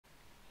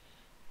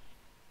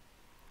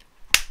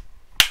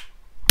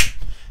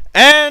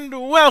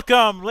And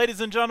welcome,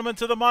 ladies and gentlemen,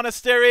 to the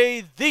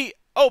monastery, the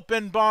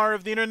open bar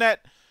of the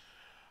internet,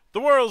 the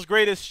world's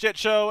greatest shit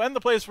show, and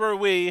the place where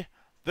we,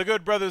 the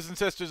good brothers and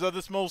sisters of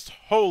this most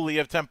holy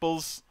of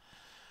temples,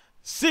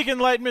 seek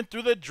enlightenment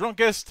through the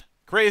drunkest,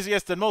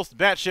 craziest, and most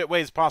batshit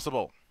ways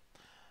possible.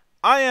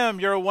 I am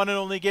your one and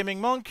only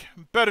gaming monk,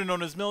 better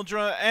known as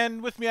Mildra,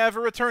 and with me I have a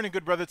returning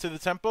good brother to the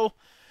temple,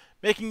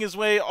 making his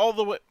way all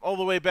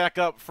the way back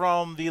up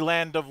from the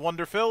land of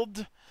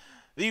Wonderfilled,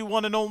 the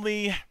one and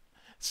only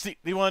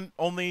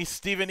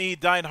Stephen E.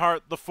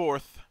 Dinehart the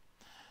Fourth.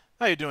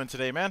 How you doing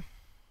today, man?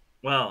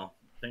 Well,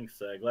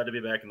 thanks. Glad to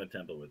be back in the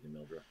temple with you,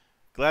 Mildred.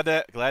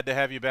 Glad to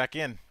have you back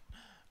in.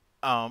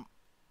 Um,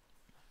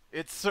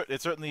 it's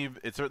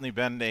certainly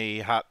been a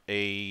hot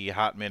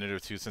minute or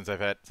two since I've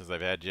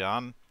had you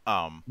on.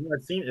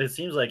 It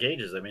seems like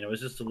ages. I mean, it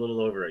was just a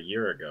little over a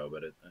year ago,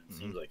 but it Mhm.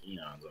 seems like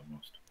eons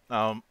almost.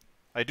 um,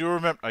 I do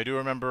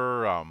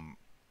remember in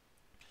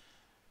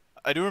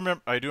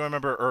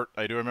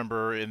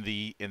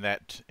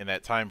that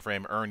time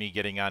frame Ernie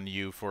getting on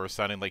you for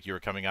sounding like you were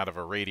coming out of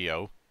a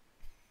radio.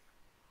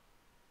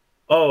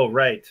 Oh,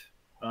 right.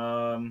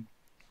 Um,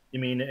 you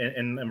mean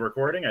in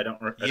recording? I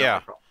don't Yeah,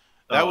 recall.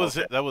 that Oh, was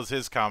okay. it. That was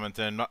his comment,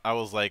 and I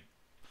was like,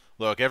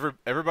 "Look,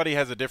 everybody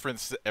has a different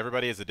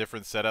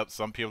setup.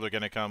 Some people are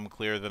gonna come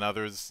clearer than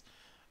others."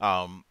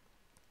 Um,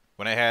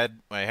 when I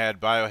had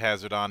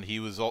Biohazard on, he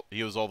was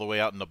all the way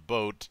out in a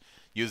boat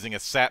using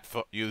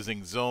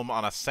Zoom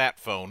on a sat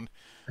phone.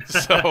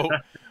 So,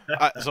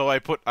 I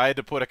had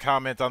to pin a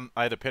comment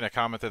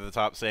at the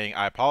top saying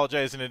I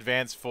apologize in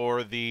advance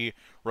for the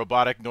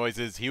robotic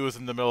noises. He was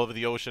in the middle of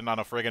the ocean on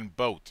a friggin'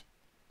 boat.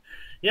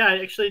 Yeah,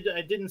 actually,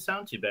 it didn't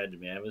sound too bad to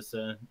me. I was,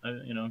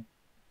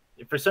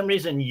 for some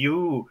reason,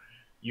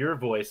 your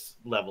voice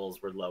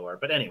levels were lower.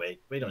 But anyway,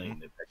 we don't Hmm.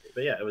 need to nitpick it.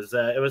 But yeah, it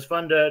was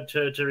fun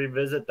to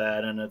revisit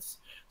that, and it's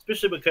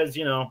especially because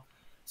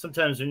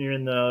sometimes when you're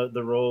in the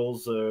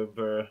roles of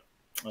the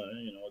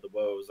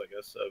woes, I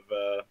guess,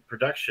 of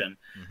production,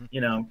 Hmm.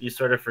 you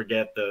sort of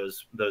forget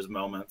those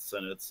moments,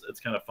 and it's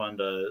kind of fun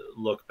to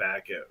look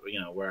back at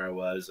where I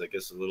was, I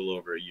guess, a little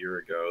over a year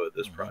ago at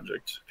this Hmm.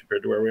 project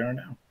compared to where we are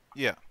now.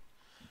 Yeah.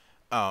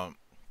 Um.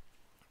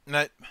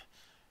 That.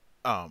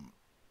 Um.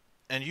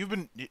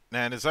 And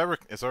as I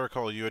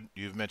recall,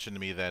 you've mentioned to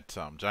me that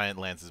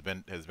Giantlands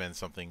has been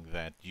something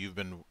that you've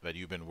been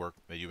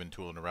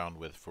tooling around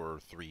with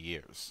for 3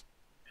 years.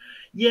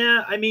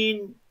 Yeah, I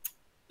mean,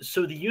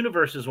 so the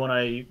universe is one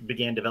I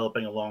began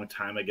developing a long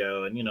time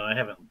ago, and I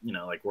haven't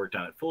like worked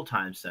on it full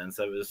time since.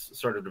 I was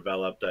sort of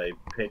developed. I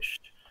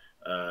pitched,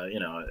 you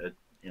know,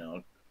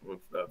 with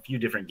a few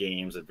different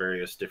games at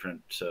various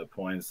different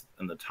points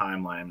in the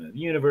timeline of the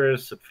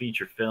universe. A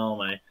feature film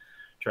I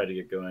tried to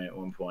get going at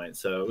one point,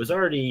 so it was Hmm.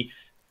 already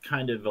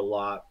kind of a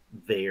lot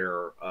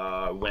there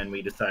when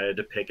we decided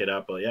to pick it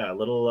up. But yeah, a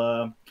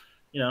little,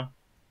 you know,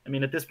 I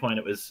mean, at this point,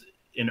 it was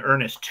in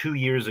earnest 2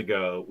 years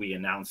ago we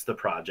announced the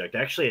project.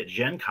 Actually, at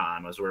Gen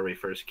Con was where we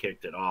first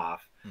kicked it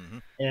off. Hmm.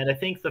 And I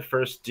think the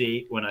first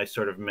date when I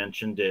sort of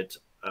mentioned it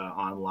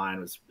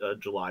online was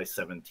July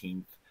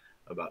 17th,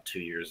 about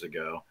 2 years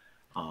ago.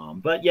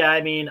 But yeah,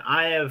 I mean,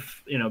 I have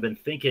been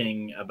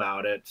thinking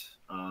about it,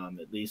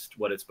 at least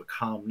what it's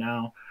become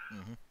now,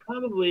 Hmm.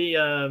 probably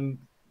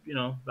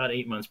about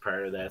 8 months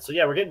prior to that. So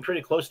yeah, we're getting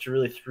pretty close to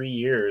really 3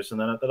 years, and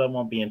then that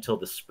won't be until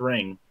the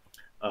spring.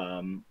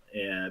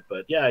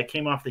 But yeah, I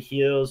came off the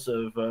heels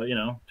of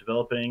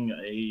developing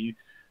a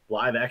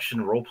live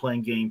action role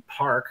playing game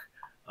Park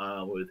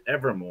with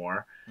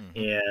Evermore, Hmm.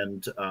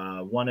 and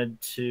wanted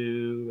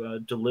to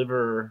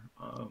deliver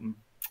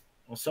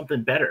well,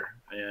 something better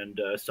and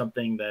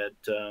something that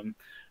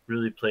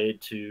really played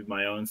to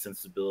my own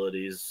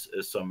sensibilities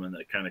as someone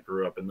that kind of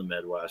grew up in the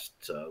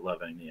Midwest,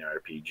 loving the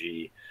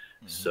RPG.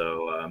 Hmm.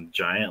 So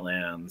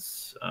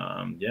Giantlands,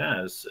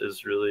 yeah,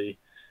 is really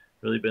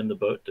been the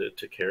boat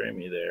to carry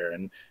me there.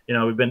 And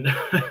we've been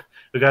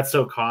we got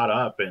so caught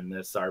up in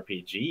this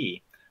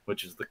RPG,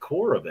 which is the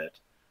core of it.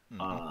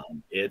 Hmm.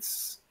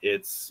 It's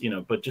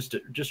but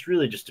just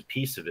really just a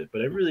piece of it.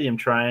 But I really am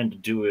trying to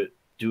do it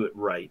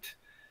right,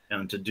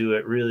 and to do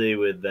it really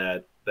with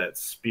that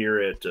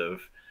spirit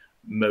of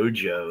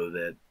mojo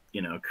that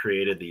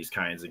created these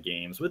kinds of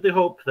games, with the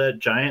hope that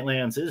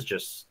Giantlands is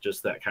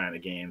just that kind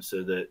of game,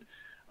 so that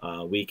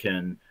we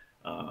can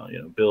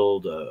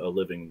build a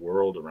living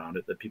world around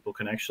it that people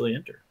can actually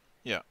enter.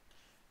 Yeah.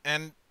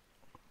 And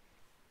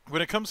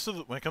when it comes to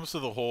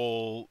the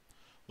whole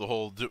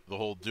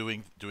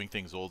doing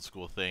things old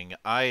school thing,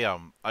 I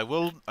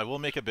will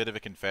make a bit of a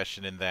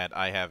confession in that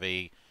I have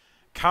a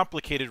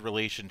complicated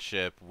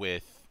relationship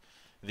with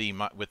the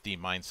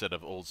mindset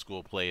of old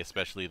school play,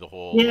 especially the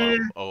whole Yeah,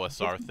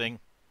 OSR it's thing.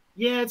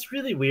 yeah, it's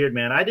really weird,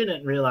 man. I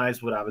didn't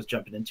realize what I was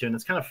jumping into, and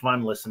it's kind of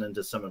fun listening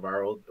to some of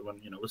our old when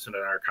listen to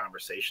our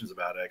conversations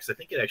about it, because I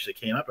think it actually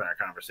came up in our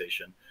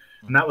conversation,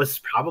 and Hmm. that was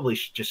probably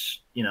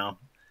just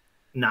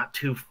not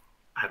too.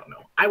 I don't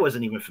know. I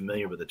wasn't even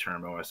familiar with the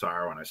term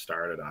OSR when I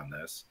started on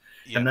this.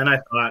 Yeah. And then I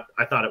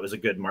thought it was a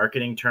good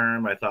marketing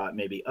term. I thought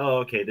maybe, oh,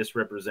 okay, this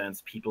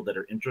represents people that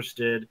are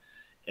interested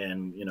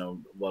and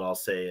what I'll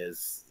say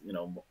is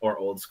or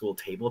old school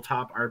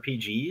tabletop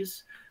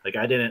RPGs. Like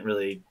I didn't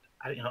really,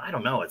 I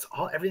don't know. It's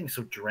all everything's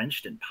so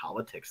drenched in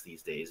politics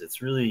these days.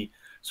 It's really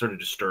sort of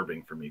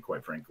disturbing for me,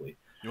 quite frankly.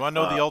 You want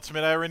to know the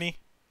ultimate irony?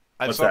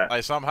 What's that?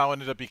 I somehow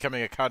ended up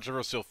becoming a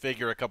controversial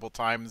figure a couple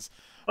times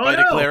Oh by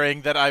no!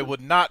 declaring that I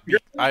would not be.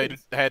 I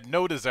had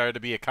no desire to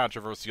be a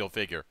controversial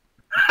figure.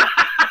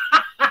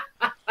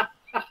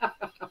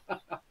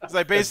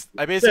 I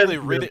basically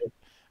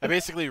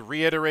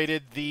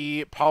reiterated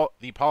the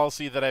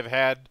policy that I've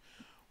had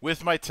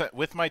with my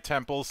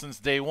temple since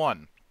day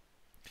one.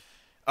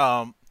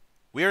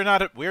 We are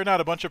not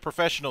a bunch of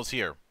professionals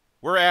here.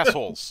 We're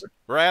assholes.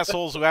 We're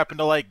assholes who happen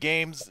to like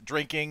games,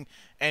 drinking,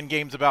 and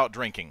games about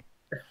drinking.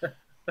 Man,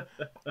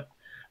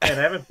 I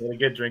haven't played a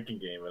good drinking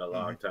game in a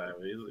long time.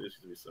 It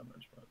used to be so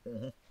much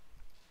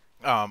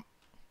fun.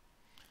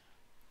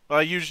 Well,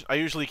 I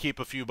usually keep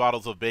a few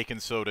bottles of baking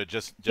soda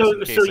just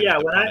in case I need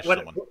to punish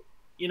someone.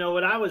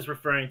 What I was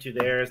referring to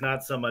there is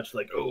not so much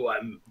like, oh,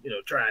 I'm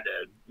trying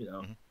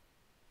to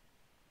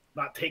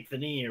not take the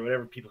knee or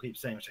whatever people keep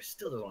saying, which I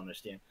still don't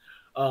understand.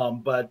 I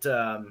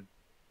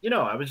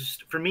was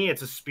just, for me,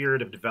 it's a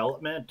spirit of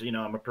development.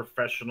 I'm a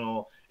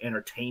professional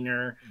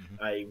entertainer.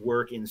 I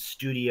work in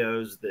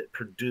studios that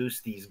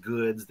produce these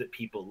goods that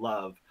people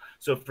love.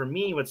 So for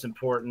me, what's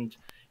important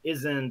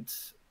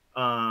isn't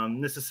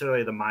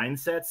necessarily the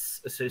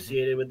mindsets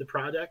associated with the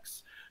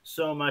products,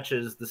 so much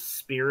as the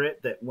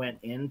spirit that went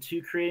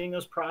into creating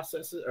those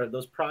processes or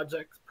those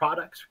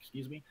products,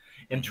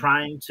 and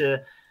trying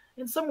to,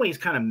 in some ways,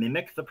 kind of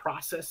mimic the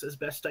process as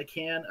best I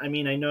can. I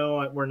mean, I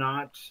know we're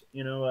not,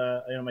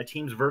 my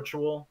team's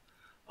virtual.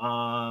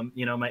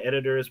 My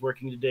editor is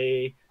working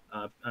today.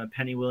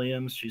 Penny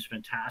Williams, she's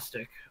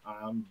fantastic.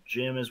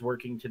 Jim is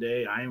working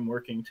today. I am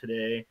working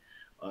today.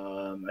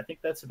 I think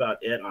that's about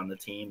it on the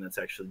team that's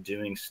actually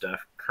doing stuff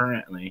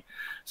currently.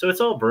 So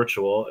it's all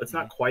virtual. It's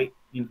not quite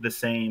the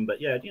same, but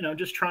yeah,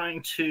 just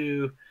trying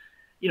to,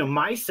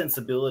 my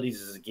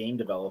sensibilities as a game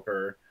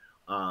developer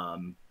are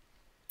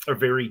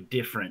very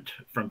different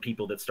from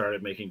people that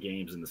started making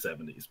games in the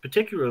 70s,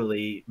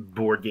 particularly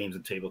board games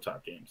and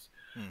tabletop games.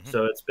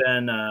 So it's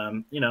been,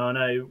 and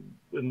I've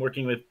been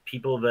working with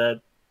people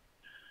that,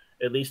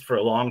 at least for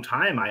a long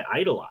time, I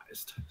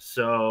idolized.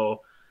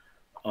 So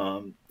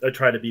I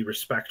try to be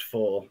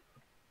respectful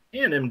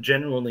and am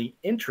genuinely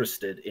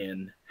interested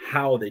in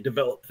how they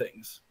develop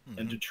things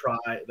and to try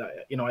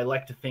that. I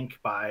like to think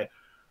by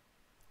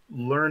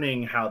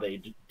learning how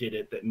they did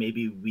it that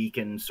maybe we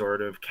can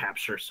sort of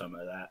capture some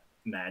of that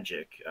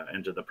magic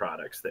into the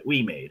products that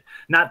we made.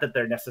 Not that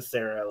they're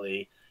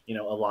necessarily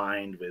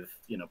aligned with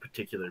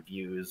particular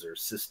views or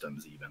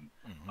systems even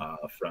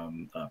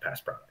from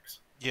past products.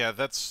 Yeah,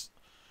 that's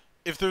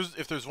if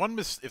there's one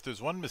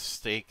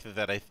mistake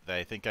that I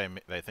think I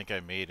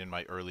made in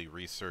my early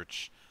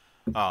research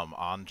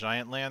on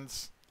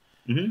Giantlands.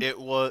 It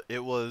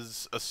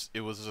was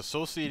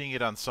associating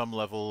it on some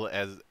level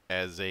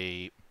as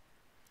a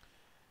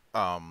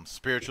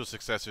spiritual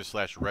successor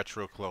 /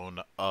 retro clone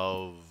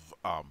of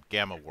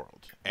Gamma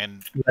World.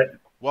 And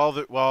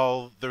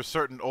while there's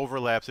certain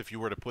overlaps, if you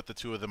were to put the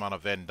two of them on a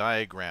Venn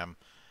diagram,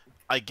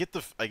 I get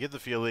the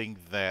feeling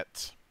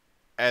that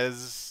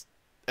as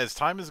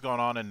time has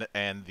gone on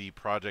and the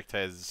project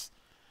has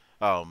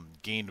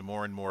gained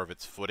more and more of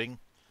its footing,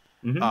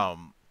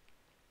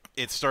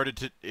 it started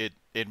to it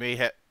may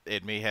have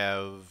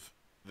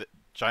the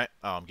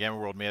Gamma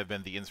World may have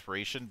been the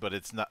inspiration, but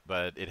it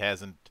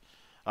hasn't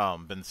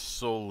been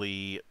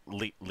solely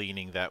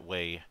leaning that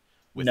way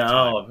with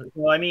time.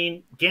 Well, I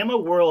mean, Gamma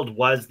World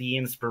was the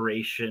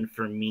inspiration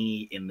for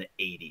me in the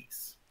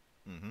 80s.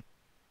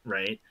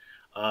 Right?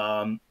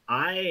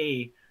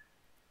 I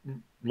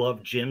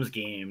love Jim's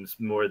games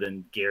more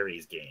than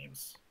Gary's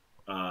games.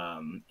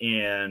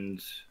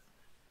 And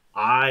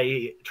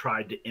I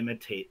tried to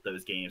imitate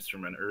those games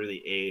from an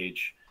early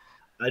age.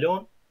 I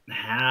don't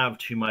have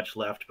too much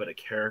left but a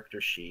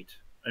character sheet.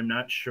 I'm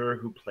not sure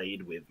who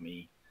played with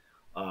me.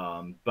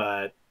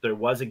 But there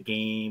was a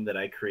game that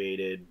I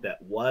created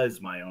that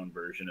was my own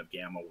version of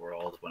Gamma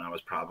World when I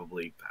was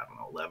probably,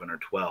 11 or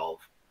 12,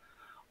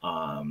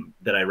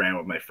 that I ran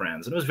with my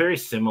friends. And it was very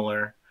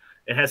similar.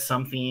 It has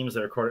some themes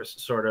that are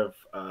sort of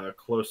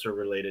closer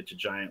related to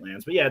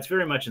Giantlands. But yeah, it's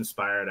very much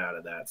inspired out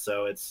of that.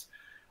 So it's,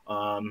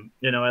 I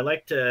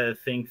like to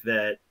think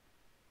that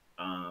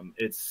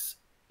it's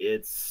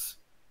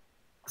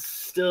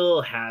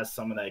still has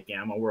some of that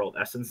Gamma World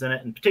essence in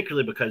it, and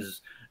particularly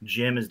because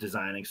Jim is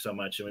designing so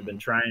much and we've been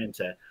trying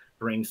to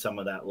bring some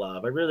of that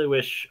love. I really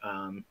wish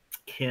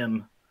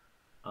Kim,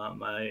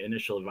 my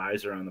initial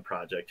advisor on the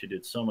project, who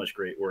did so much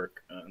great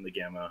work in the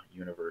Gamma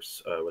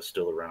universe, was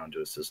still around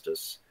to assist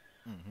us.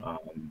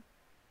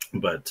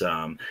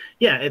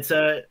 Yeah,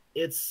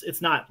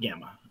 it's not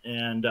Gamma,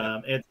 and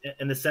it,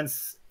 in the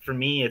sense, for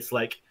me, it's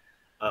like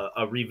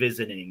a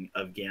revisiting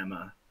of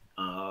Gamma,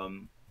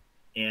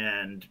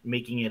 and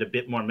making it a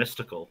bit more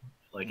mystical,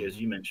 like as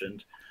you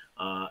mentioned,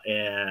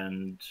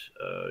 and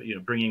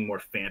bringing more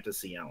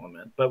fantasy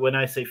element. But when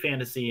I say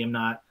fantasy, I'm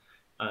not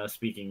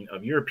speaking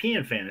of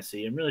European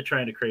fantasy, I'm really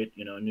trying to create,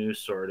 a new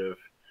sort of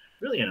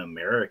really an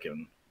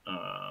American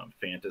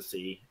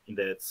fantasy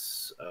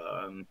that's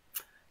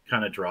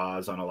kind of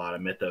draws on a lot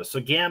of mythos. So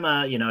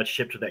Gamma, it's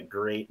shipped with that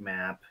great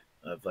map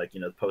of like,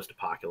 the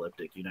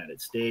post-apocalyptic United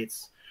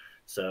States.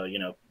 So,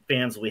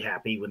 fans will be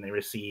happy when they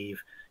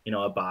receive,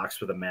 a box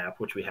with a map,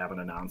 which we haven't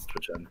announced,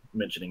 which I'm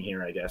mentioning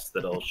here, I guess,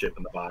 that'll ship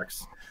in the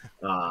box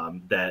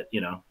that,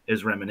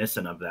 is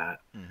reminiscent of that.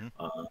 Mm-hmm.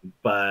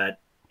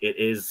 But it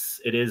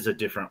is a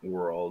different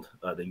world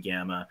than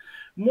Gamma.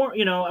 More,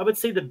 I would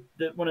say the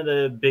one of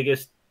the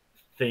biggest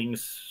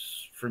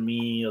things for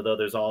me, although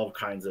there's all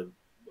kinds of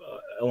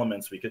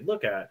elements we could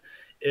look at,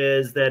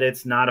 is that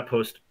it's not a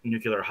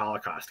post-nuclear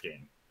Holocaust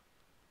game.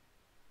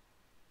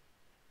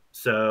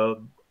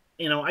 So,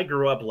 I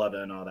grew up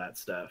loving all that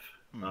stuff,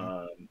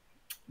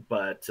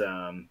 but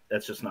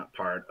that's just not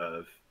part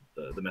of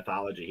the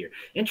mythology here.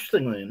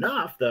 Interestingly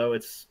enough, though,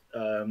 it's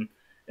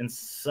in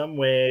some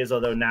ways,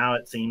 although now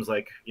it seems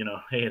like,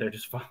 hey, they're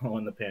just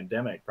following the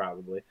pandemic,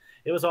 probably.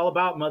 It was all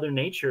about Mother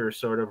Nature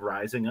sort of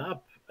rising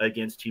up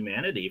against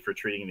humanity for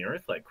treating the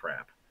earth like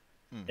crap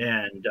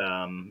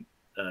and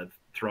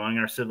throwing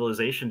our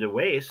civilization to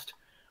waste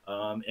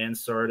and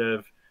sort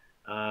of,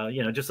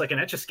 just like an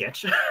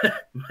Etch-a-Sketch,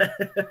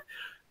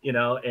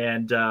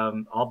 and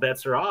all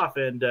bets are off.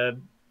 And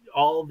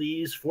all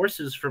these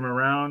forces from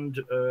around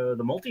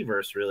the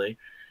multiverse really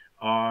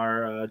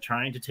are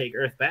trying to take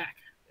Earth back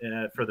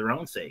for their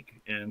own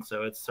sake. And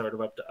so it's sort of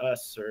up to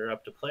us or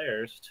up to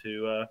players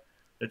to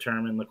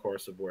determine the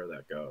course of where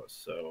that goes.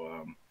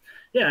 So,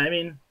 yeah, I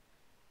mean,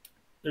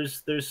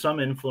 there's some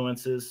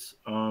influences,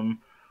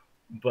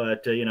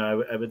 but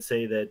I would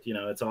say that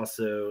it's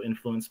also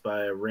influenced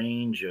by a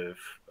range of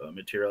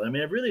material. I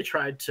mean, I've really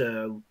tried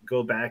to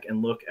go back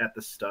and look at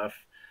the stuff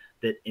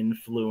that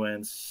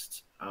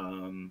influenced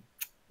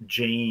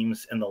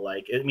James and the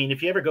like. I mean,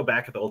 if you ever go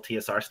back at the old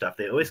TSR stuff,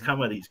 they always come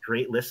with these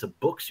great lists of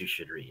books you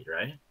should read,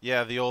 right?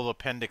 Yeah, the old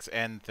Appendix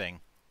N thing.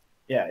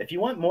 Yeah, if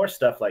you want more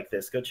stuff like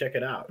this, go check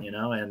it out.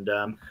 And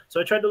so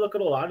I tried to look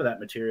at a lot of that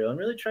material and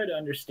really try to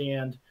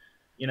understand,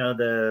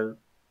 the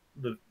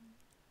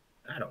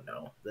I don't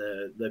know,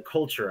 the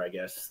culture, I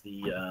guess,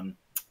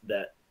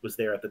 that was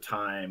there at the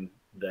time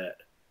that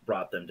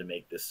brought them to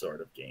make this sort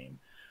of game.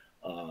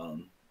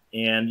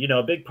 And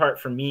a big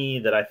part for me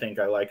that I think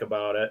I like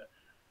about it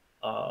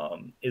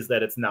is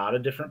that it's not a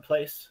different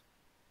place.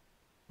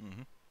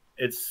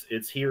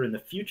 It's here in the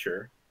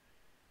future,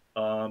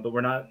 but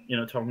we're not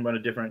talking about a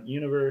different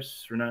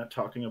universe. We're not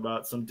talking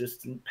about some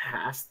distant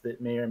past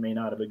that may or may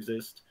not have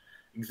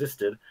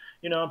existed.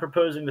 I'm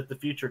proposing that the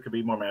future could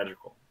be more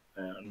magical,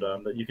 and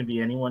that you can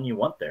be anyone you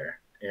want there.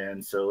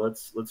 And so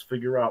let's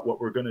figure out what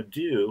we're going to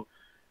do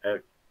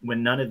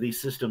when none of these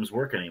systems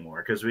work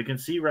anymore, because we can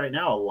see right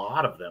now a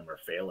lot of them are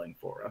failing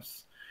for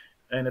us,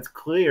 and it's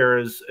clear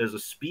as a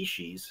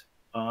species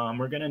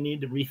we're going to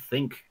need to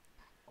rethink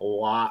a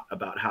lot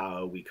about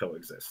how we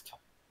coexist.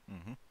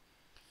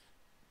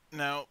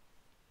 Now,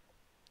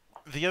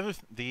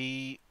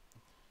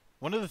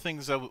 one of the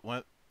things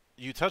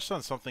you touched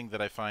on something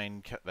that I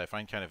find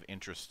kind of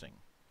interesting,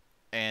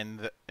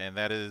 and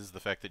that is the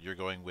fact that you're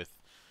going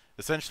with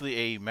essentially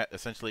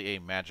a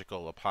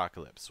magical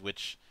apocalypse,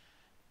 which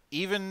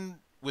even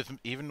with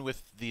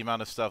the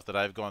amount of stuff that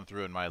I've gone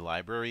through in my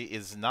library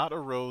is not a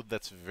road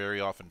that's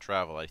very often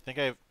traveled. I think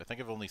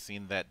I've only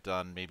seen that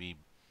done maybe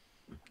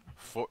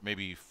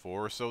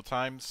four or so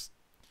times.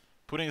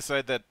 Putting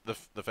aside that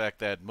the fact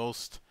that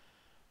most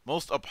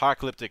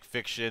apocalyptic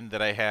fiction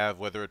that I have,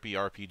 whether it be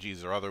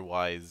RPGs or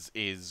otherwise,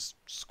 is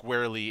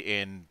squarely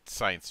in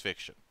science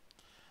fiction.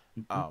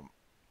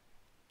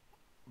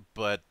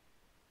 But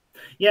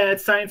yeah,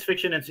 it's science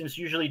fiction. It's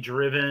usually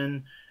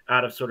driven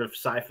out of sort of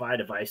sci-fi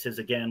devices,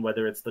 again,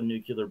 whether it's the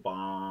nuclear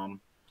bomb.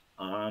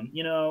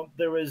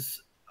 There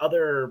was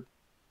other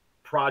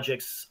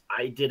projects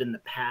I did in the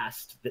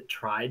past that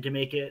tried to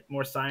make it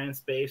more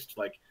science-based,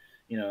 like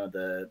the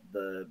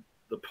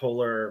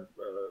polar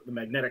the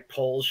magnetic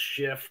poles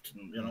shift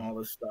and all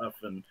this stuff.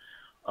 And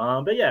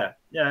but yeah,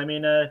 I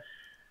mean,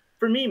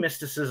 for me,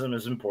 mysticism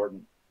is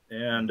important,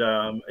 and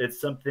it's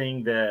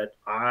something that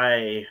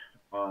I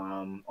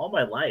all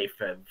my life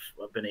have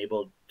been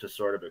able to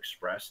sort of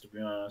express, to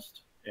be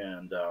honest.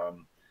 And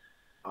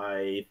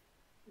I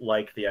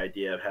like the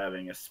idea of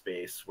having a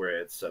space where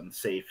it's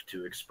safe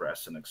to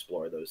express and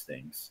explore those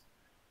things.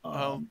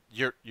 Well,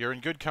 you're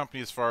in good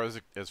company as far as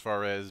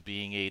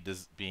being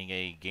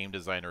a game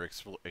designer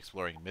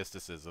exploring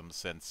mysticism,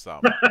 since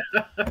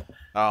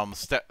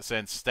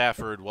since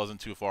Stafford wasn't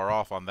too far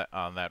off on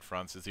that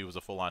front, since he was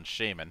a full-on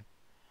shaman.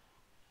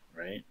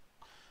 Right.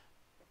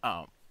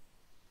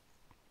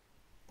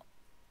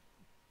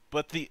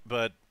 But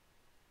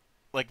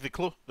like the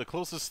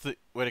closest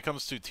when it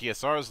comes to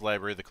TSR's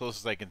library, the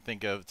closest I can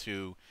think of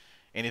to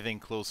anything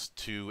close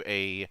to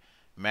a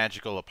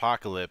magical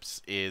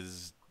apocalypse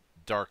is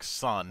Dark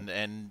Sun,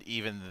 and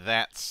even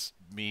that's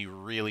me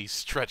really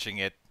stretching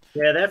it.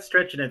 Yeah, that's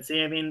stretching it.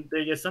 See, I mean,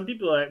 there's some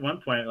people at one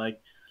point, like,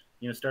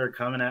 started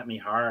coming at me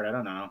hard. I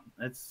don't know.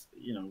 It's,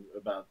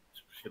 about,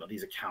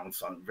 these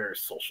accounts on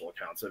various social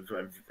accounts. I've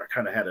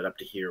kind of had it up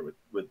to here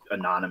with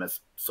anonymous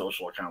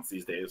social accounts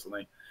these days, and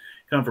they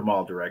come from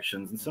all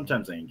directions. And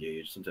sometimes I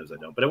engage, sometimes I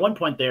don't. But at one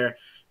point there,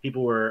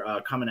 people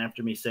were coming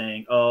after me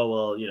saying,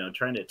 "Oh, well,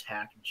 trying to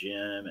attack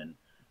Jim," and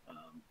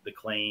the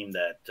claim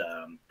that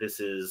this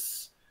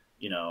is,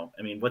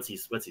 I mean, what's he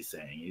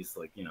saying? He's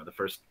like, the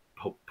first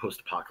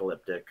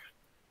post-apocalyptic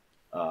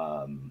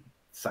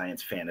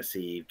science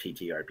fantasy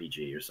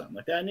TTRPG or something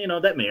like that.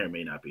 And, that may or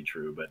may not be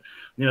true. But,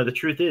 the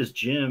truth is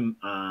Jim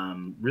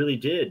really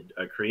did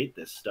create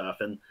this stuff.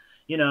 And,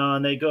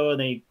 and they go and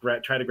they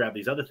try to grab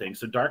these other things.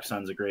 So Dark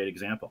Sun's a great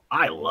example.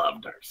 I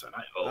love Dark Sun.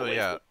 I always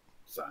love Dark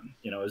Sun.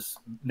 Is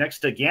next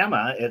to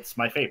Gamma, it's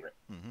my favorite,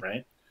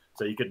 right?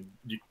 So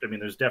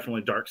there's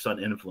definitely Dark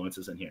Sun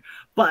influences in here.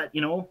 But,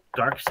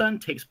 Dark Sun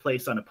takes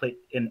place on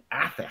in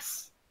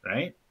Athos,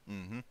 right?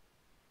 Mm-hmm.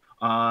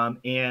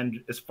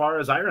 And as far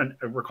as I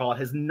recall, it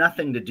has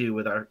nothing to do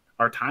with our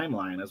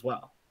timeline as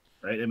well,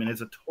 right? I mean,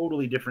 it's a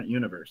totally different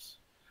universe,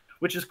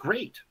 which is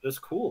great. It's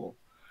cool.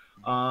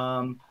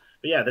 But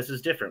yeah, this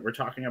is different. We're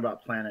talking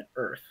about planet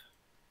Earth.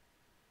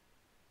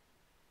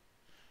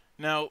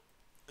 Now,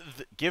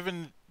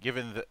 given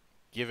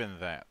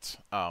that,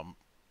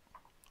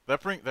 that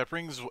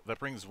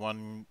brings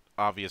one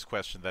obvious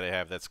question that I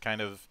have. That's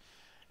kind of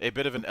a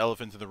bit of an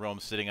elephant in the room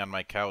sitting on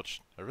my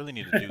couch. I really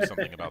need to do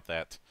something about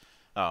that.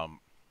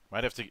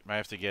 Might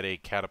have to get a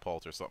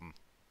catapult or something.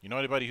 You know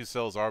anybody who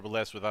sells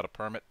arbalest without a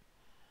permit?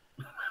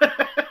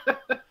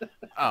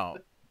 Oh,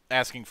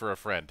 asking for a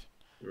friend.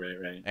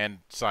 Right. And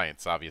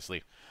science,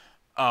 obviously.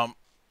 But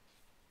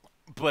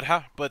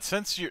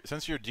since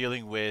you're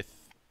dealing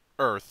with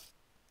Earth,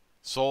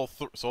 Soul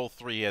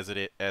 3 as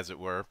it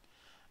were,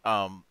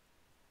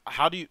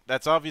 how do you?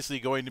 That's obviously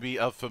going to be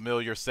a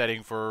familiar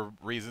setting for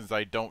reasons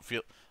I don't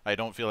feel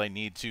I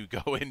need to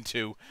go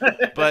into.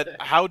 But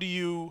how do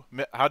you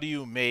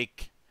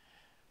make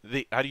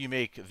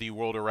the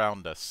world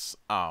around us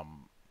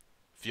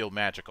feel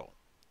magical?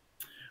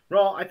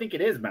 Well, I think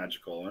it is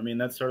magical. I mean,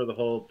 that's sort of the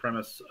whole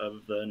premise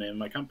of the name of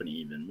my company,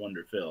 even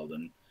Wonder Filled.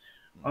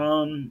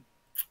 And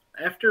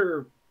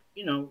after,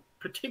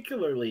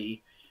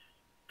 particularly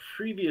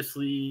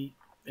previously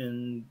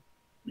in,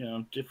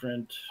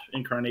 different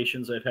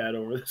incarnations I've had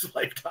over this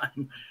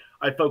lifetime,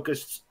 I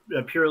focused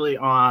purely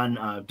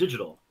on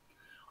digital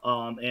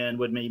and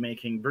would be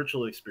making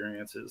virtual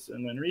experiences.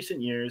 And in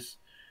recent years,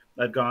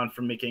 I've gone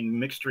from making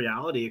mixed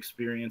reality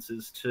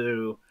experiences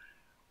to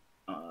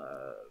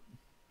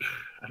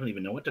I don't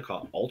even know what to call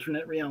them,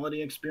 alternate reality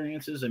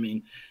experiences. I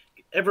mean,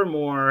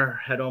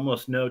 Evermore had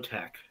almost no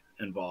tech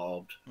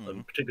involved,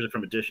 particularly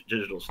from a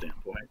digital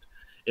standpoint.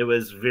 It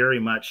was very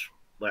much,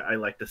 like I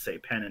like to say,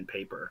 pen and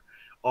paper,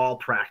 all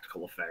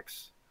practical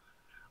effects.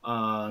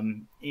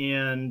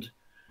 And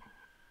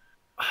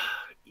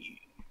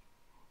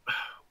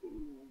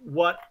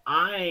what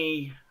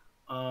I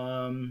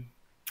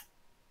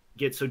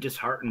get so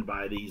disheartened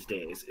by these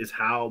days is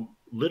how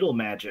little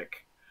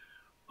magic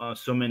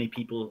so many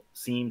people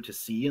seem to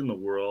see in the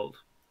world.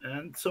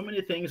 And so many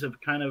things have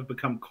kind of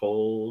become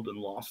cold and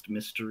lost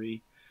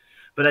mystery.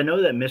 But I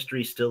know that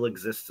mystery still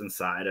exists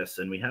inside us,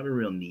 and we have a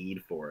real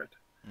need for it.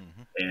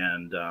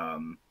 And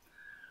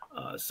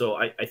so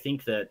I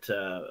think that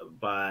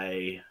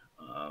by,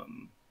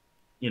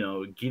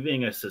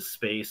 giving us a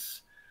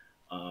space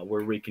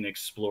where we can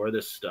explore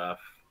this stuff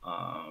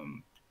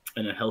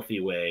in a healthy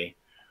way,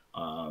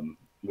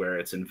 where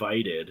it's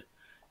invited,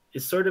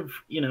 is sort of,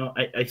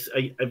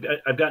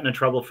 I've gotten in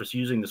trouble for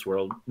using this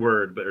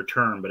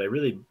term, but I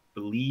really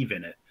believe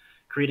in it,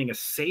 creating a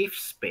safe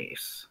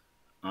space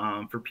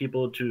for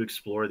people to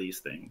explore these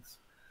things.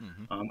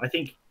 I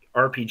think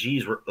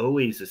RPGs were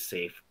always a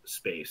safe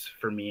space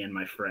for me and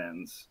my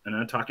friends. And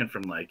I'm talking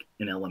from like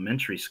in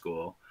elementary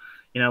school.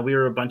 We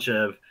were a bunch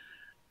of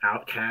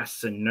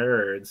outcasts and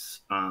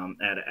nerds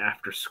at an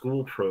after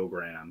school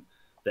program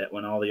that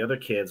when all the other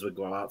kids would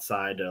go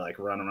outside to like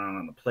run around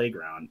on the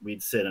playground,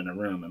 we'd sit in a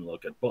room and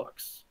look at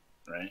books,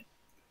 right?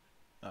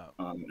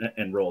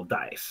 And roll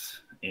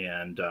dice.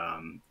 And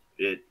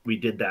we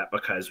did that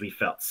because we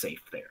felt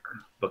safe there,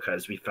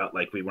 because we felt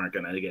like we weren't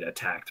going to get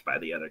attacked by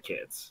the other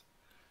kids.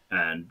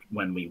 And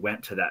when we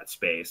went to that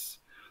space,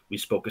 we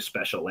spoke a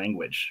special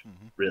language,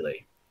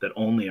 really, that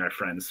only our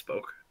friends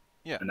spoke.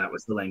 Yeah. And that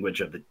was the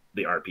language of the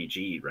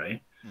RPG,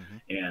 right?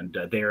 And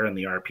there in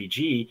the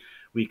RPG,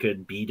 we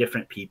could be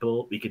different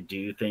people. We could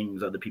do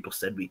things other people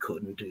said we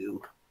couldn't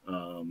do.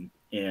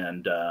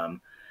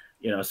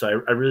 So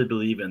I really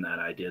believe in that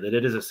idea that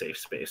it is a safe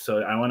space.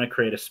 So I want to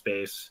create a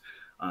space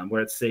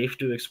where it's safe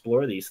to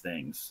explore these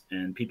things.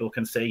 And people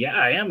can say, yeah,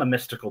 I am a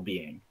mystical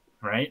being,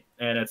 right?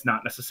 And it's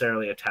not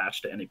necessarily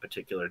attached to any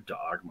particular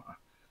dogma.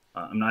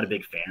 I'm not a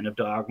big fan of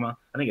dogma.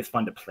 I think it's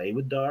fun to play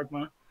with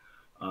dogma.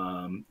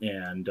 I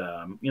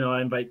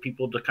invite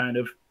people to kind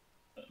of,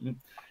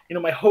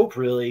 my hope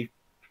really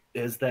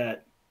is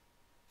that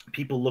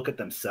people look at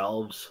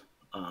themselves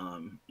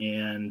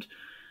and,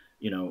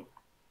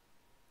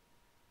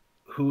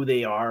 who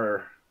they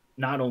are,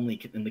 not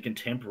only in the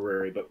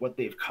contemporary, but what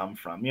they've come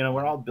from. You know,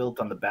 we're all built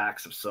on the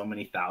backs of so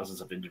many thousands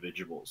of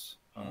individuals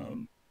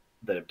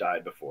that have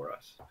died before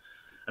us.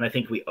 And I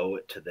think we owe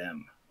it to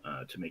them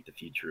to make the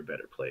future a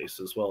better place,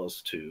 as well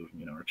as to,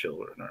 you know, our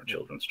children, our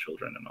children's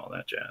children, and all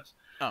that jazz.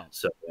 Oh.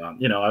 So,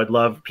 you know, I'd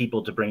love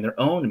people to bring their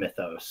own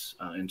mythos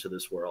into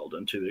this world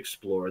and to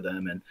explore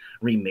them and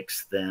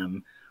remix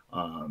them.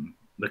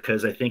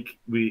 Because I think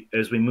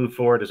as we move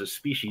forward as a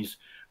species,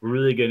 we're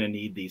really going to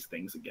need these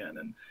things again.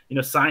 And, you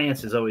know,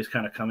 science is always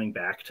kind of coming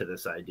back to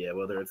this idea,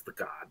 whether it's the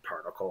God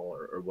particle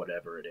or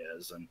whatever it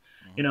is. And,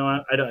 you know,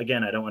 I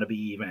don't want to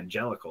be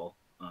evangelical.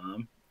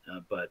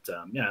 But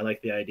yeah, I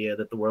like the idea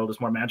that the world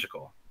is more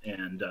magical,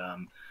 and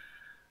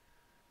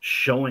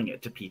showing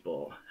it to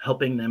people,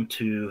 helping them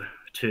to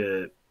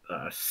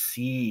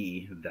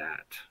see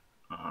that.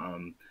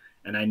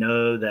 And I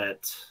know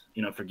that,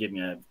 you know, forgive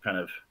me, I've kind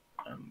of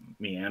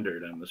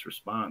meandered on this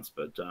response,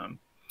 but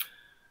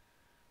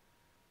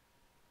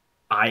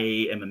I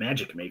am a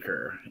magic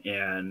maker,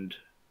 and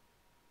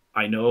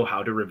I know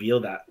how to reveal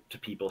that to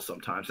people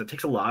sometimes. It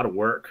takes a lot of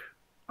work.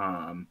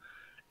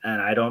 And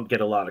I don't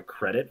get a lot of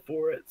credit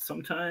for it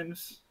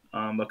sometimes,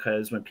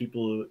 because when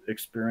people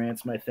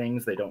experience my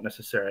things, they don't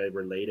necessarily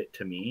relate it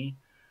to me.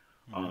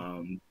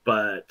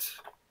 But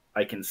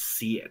I can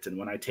see it. And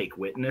when I take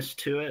witness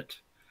to it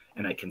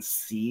and I can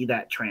see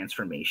that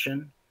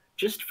transformation,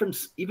 just from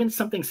even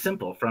something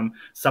simple, from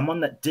someone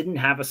that didn't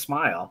have a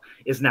smile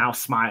is now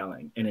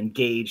smiling and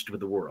engaged with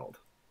the world.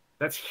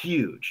 That's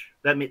huge.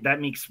 That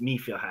makes me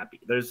feel happy.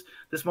 There's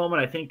this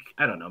moment, I think,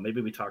 I don't know,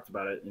 maybe we talked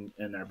about it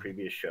in our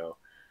previous show.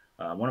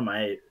 One of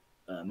my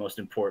most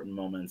important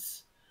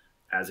moments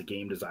as a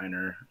game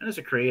designer and as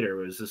a creator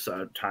was this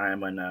time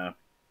when a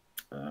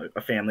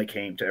family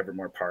came to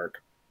Evermore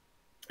Park,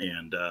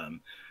 and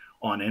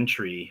on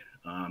entry,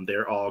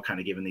 they're all kind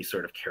of given these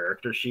sort of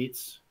character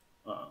sheets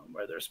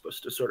where they're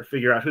supposed to sort of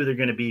figure out who they're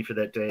going to be for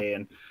that day.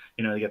 And,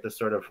 you know, they get this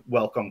sort of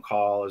welcome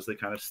call as they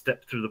kind of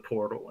step through the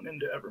portal and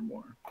into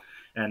Evermore.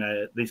 And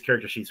these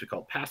character sheets we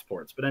call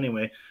passports. But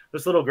anyway,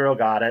 this little girl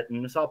got it,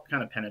 and it's all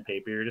kind of pen and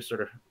paper. You're just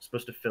sort of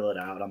supposed to fill it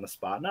out on the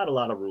spot. Not a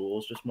lot of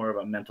rules, just more of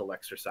a mental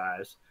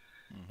exercise.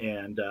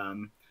 And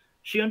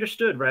she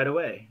understood right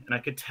away. And I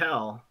could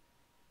tell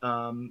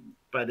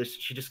by this,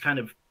 she just kind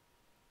of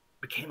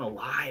became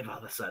alive all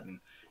of a sudden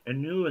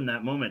and knew in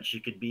that moment she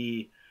could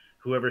be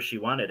whoever she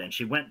wanted. And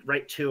she went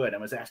right to it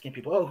and was asking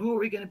people, oh, who are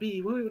we going to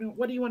be?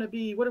 What do you want to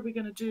be? What are we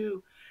going to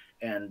do?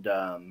 And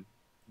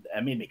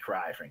that made me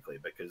cry, frankly,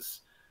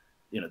 because,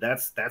 you know,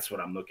 that's what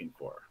I'm looking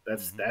for.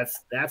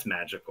 That's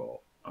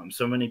magical.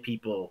 So many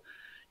people,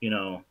 you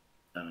know,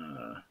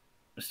 I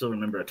still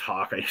remember a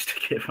talk I used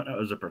to give when I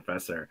was a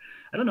professor.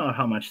 I don't know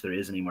how much there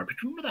is anymore, but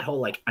remember that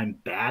whole, like, I'm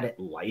bad at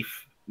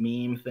life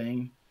meme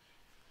thing?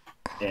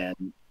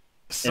 And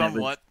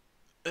somewhat.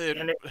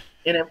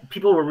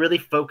 People were really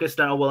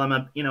focused on, oh,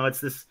 well, it's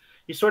this,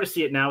 you sort of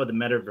see it now with the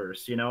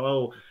metaverse, you know,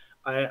 oh,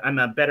 I'm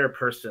a better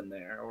person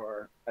there,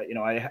 or, you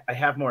know, I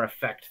have more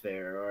effect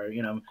there, or,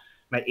 you know,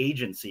 my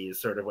agency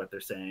is sort of what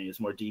they're saying is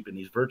more deep in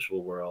these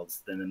virtual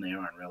worlds than they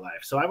are in real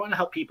life. So I want to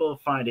help people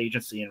find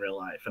agency in real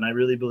life. And I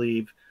really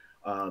believe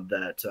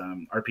that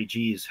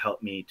RPGs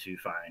help me to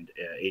find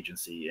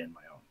agency in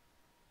my own.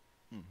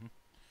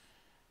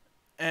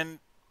 And,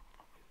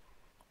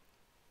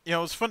 you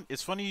know,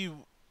 it's funny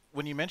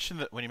when you mentioned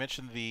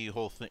the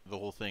whole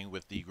thing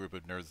with the group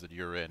of nerds that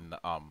you're in.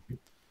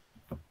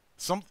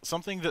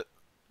 Something that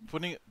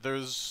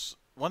there's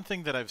one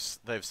thing that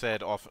I've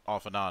said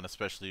off and on,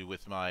 especially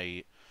with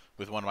one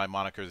of my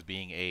monikers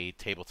being a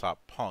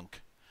tabletop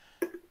punk,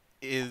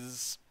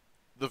 is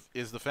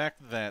the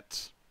fact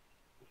that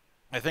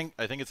I think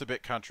it's a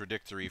bit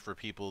contradictory for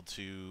people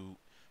to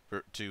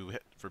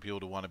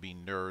want to be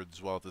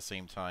nerds while at the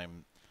same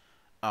time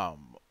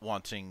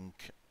wanting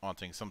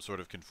some sort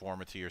of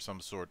conformity or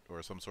some sort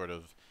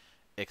of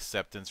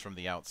acceptance from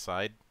the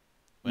outside.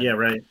 Yeah,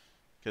 right.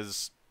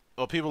 Because,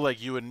 well, people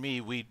like you and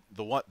me,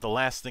 the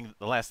last thing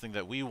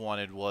that we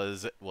wanted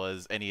was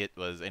any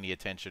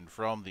attention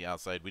from the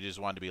outside. We just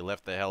wanted to be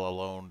left the hell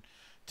alone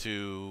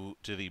to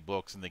the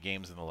books and the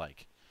games and the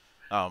like.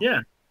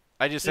 Yeah.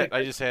 I just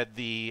had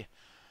the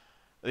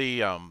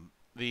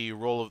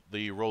roll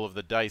of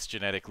the dice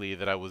genetically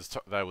that I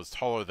was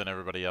taller than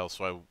everybody else,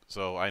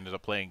 so I ended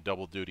up playing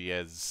double duty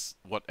as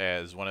one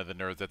of the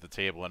nerds at the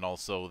table and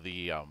also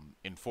the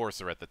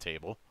enforcer at the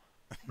table.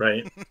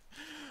 Right.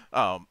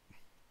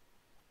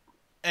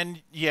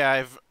 And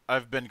yeah,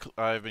 I've been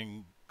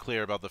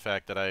clear about the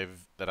fact that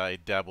I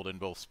dabbled in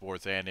both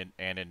sports and in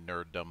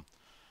nerddom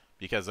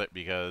because I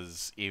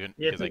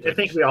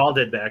think we all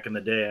did back in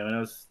the day. I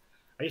mean,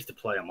 I used to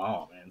play them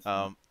all, man.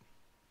 So.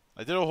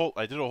 I did a whole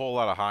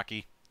lot of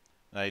hockey.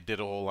 And I did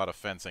a whole lot of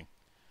fencing.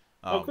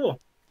 Oh, cool.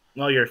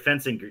 Well, you're a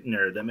fencing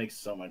nerd. That makes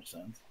so much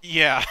sense.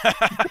 Yeah.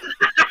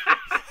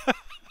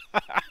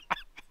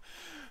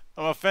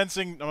 I'm a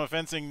fencing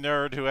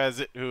nerd who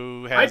has.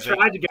 I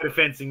tried to go to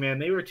fencing, man.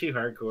 They were too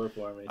hardcore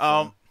for me.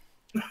 So.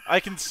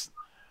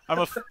 I'm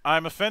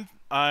a fencing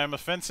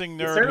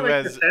It's nerd sort of who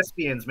like the has.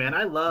 thespians, man.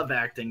 I love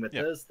acting, but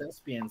Yeah, those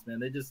thespians, man,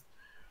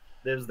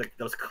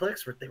 those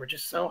clicks were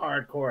just so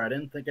hardcore. I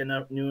didn't think I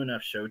knew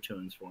enough show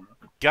tunes for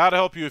God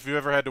help you if you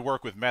ever had to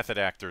work with method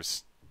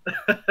actors.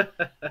 them.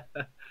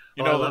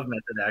 You Oh, I know, love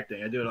method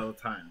acting. I do it all the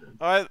time, dude.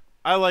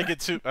 I like it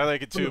too. I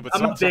like it too. But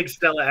I'm a big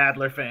Stella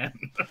Adler fan.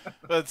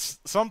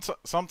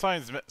 sometimes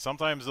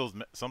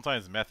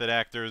method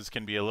actors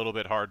can be a little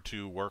bit hard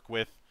to work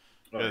with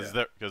Oh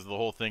yeah. because the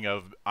whole thing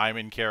of I'm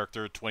in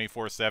character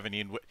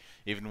 24/7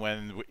 even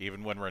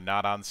when we're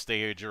not on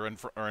stage or in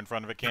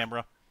front of a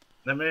camera.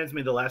 That reminds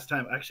me the last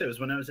time. Actually, it was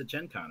when I was at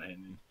Gen Con. I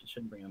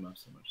shouldn't bring him up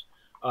so much.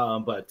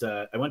 But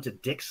I went to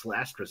Dick's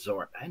Last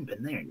Resort. I hadn't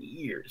been there in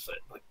years.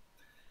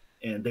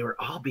 And they were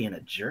all being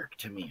a jerk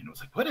to me. And I was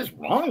like, what is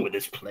wrong with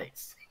this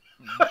place?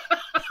 Then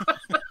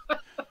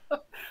I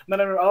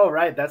remember, oh,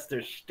 right, that's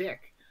their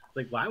shtick.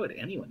 Like, why would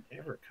anyone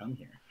ever come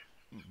here?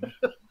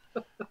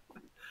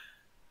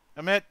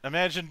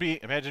 Imagine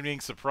being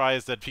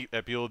surprised at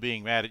people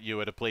being mad at you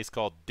at a place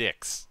called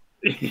Dick's.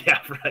 Yeah,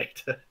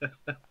 right.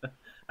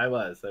 I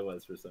was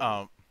for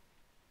some.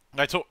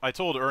 I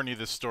told Ernie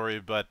this story,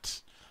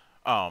 but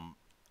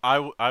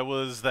I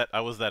was that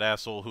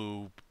asshole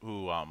who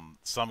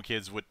some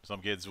kids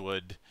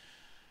would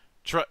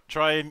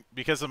try and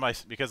because of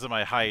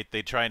my height,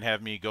 they try and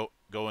have me go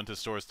into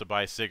stores to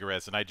buy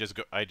cigarettes, and I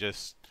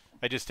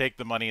just take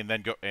the money and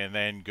then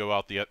go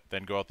out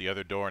the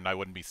other door, and I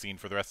wouldn't be seen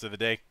for the rest of the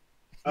day.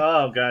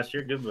 Oh gosh,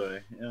 you're a good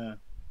boy. Yeah.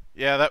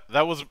 Yeah,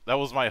 that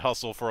was my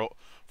hustle for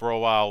a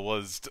while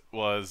was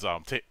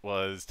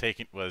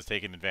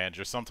taking advantage.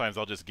 Or sometimes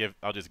I'll just give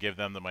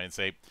them the money and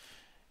say,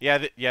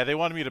 yeah, they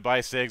wanted me to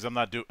buy cigs. I'm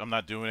not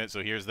doing it.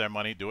 So here's their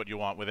money. Do what you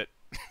want with it.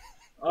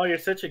 Oh, you're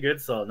such a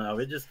good soul. No,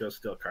 we just go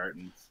steal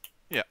cartons.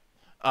 Yeah.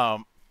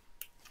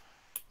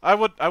 I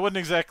wouldn't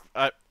exactly.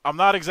 I'm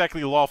not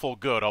exactly lawful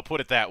good. I'll put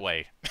it that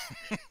way.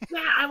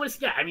 Yeah, I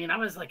was. Yeah, I mean, I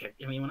was like,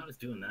 when I was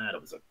doing that, it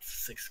was like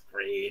 6th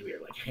grade. We were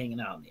like hanging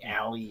out in the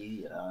alley.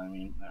 You know, I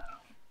mean,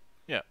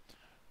 Yeah,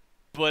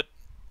 but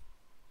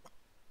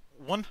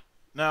one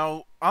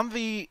now on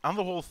the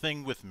whole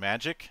thing with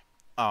magic,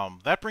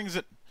 that brings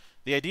it.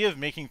 The idea of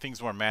making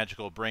things more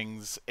magical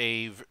brings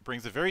a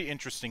very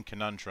interesting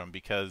conundrum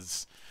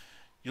because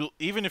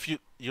even if you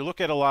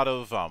look at a lot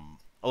of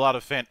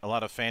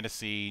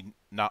fantasy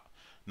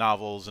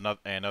novels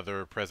and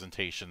other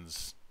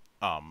presentations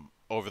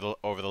over the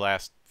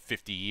last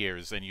 50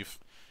 years, and you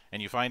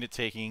find it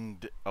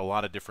taking a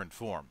lot of different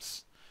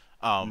forms.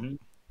 mm-hmm.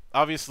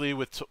 Obviously,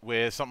 with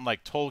something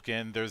like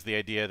Tolkien, there's the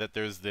idea that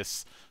there's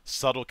this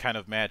subtle kind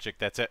of magic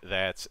that's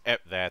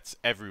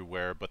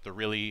everywhere, but the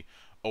really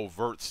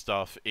overt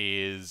stuff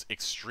is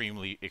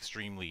extremely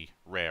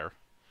rare.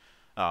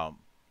 Um,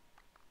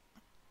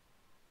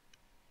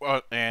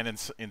 and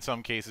in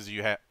some cases,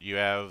 you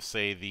have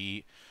say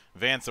the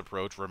Vance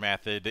approach, where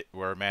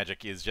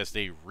magic is just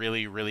a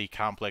really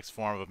complex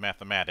form of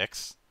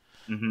mathematics.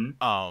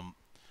 Mm-hmm.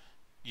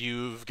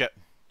 You've got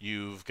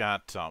you've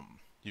got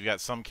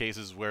some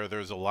cases where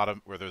there's a lot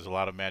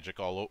of magic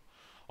all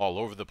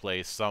over the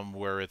place. Some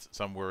where it's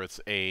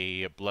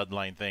a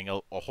bloodline thing.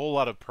 A whole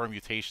lot of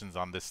permutations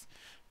on this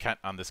kind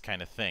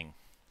of thing.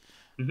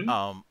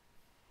 Mm-hmm.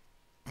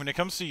 When it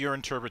comes to your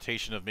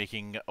interpretation of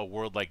making a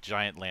world like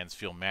Giantlands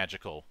feel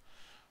magical,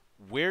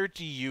 where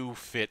do you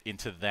fit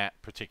into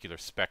that particular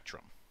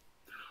spectrum?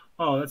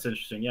 Oh, that's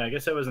interesting. Yeah, I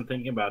guess I wasn't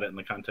thinking about it in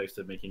the context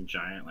of making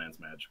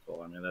Giantlands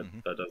magical. I mean,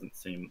 that doesn't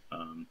seem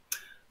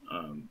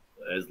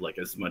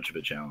as much of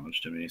a challenge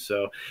to me.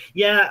 So,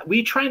 yeah,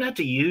 we try not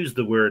to use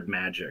the word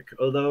magic.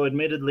 Although,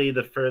 admittedly,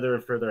 the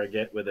further I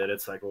get with it,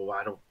 it's like, well,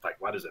 why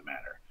does it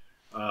matter?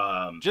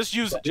 Just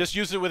use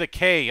it with a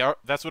K.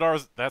 That's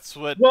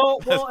what.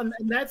 Well, and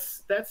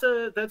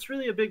that's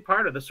really a big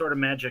part of the sort of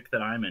magic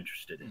that I'm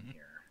interested in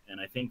here. And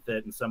I think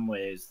that in some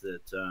ways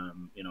that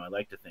I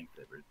like to think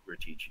that we're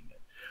teaching it.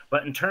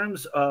 But in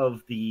terms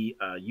of the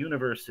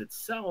universe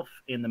itself,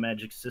 in the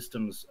magic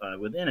systems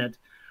within it,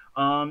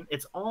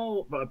 it's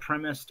all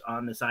premised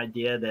on this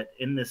idea that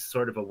in this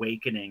sort of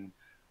awakening,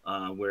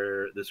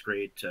 where this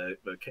great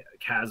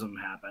chasm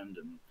happened,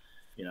 and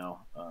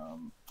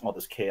all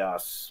this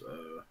chaos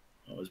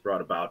was brought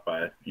about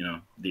by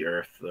the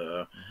Earth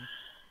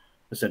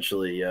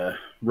essentially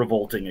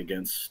revolting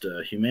against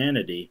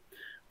humanity.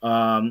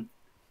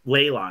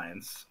 Ley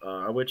lines,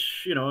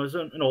 which is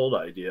an old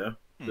idea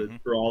that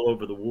are all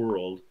over the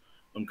world,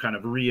 kind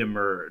of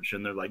reemerge,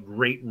 and they're like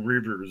great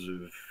rivers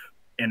of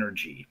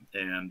energy,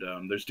 and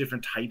there's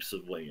different types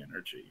of ley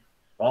energy,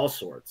 all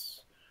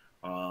sorts.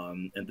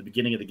 At the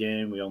beginning of the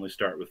game, we only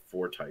start with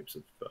 4 types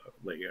of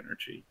ley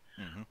energy.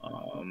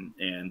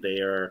 And they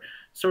are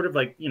sort of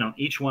like,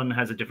 each one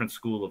has a different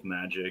school of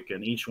magic,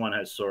 and each one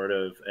has sort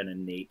of an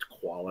innate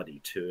quality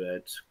to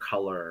it,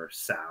 color,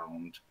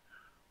 sound.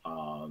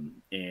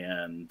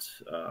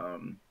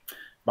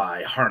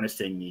 By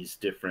harnessing these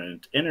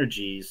different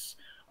energies,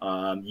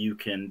 you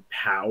can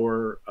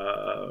power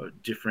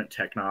different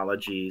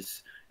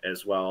technologies,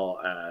 as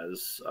well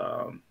as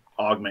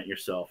augment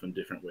yourself in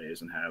different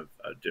ways and have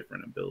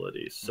different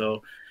abilities.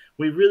 So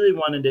we really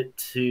wanted it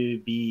to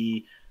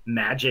be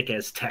magic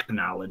as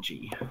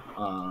technology,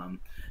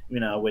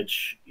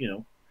 which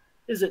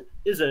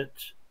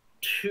isn't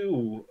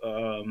too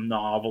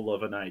novel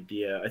of an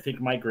idea. I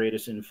think my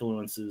greatest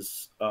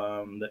influences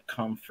that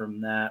come from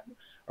that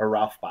are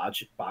Ralph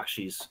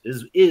Bakshi's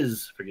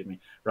forgive me,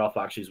 Ralph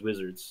Bakshi's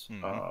Wizards,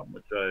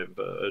 which I've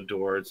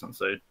adored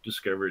since I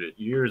discovered it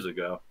years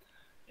ago.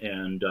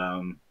 And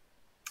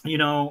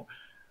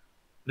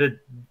the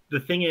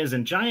thing is,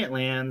 in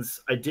Giantlands,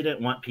 I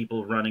didn't want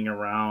people running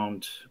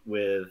around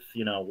with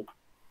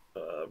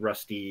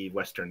rusty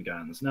Western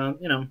guns. Now,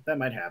 that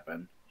might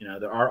happen.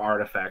 There are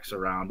artifacts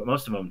around, but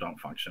most of them don't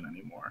function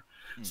anymore.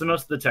 So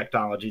most of the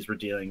technologies we're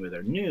dealing with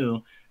are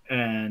new,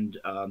 and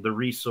the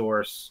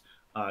resource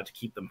to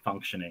keep them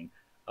functioning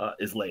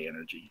is ley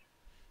energy.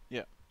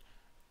 Yeah,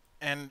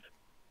 and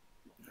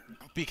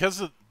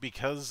because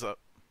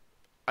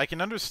I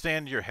can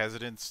understand your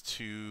hesitance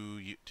to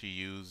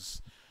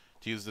use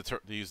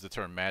the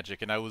term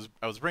magic, and I was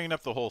bringing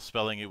up the whole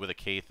spelling it with a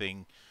K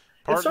thing,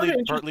 partly.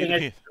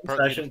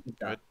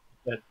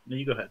 No,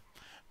 you go ahead.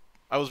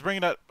 I was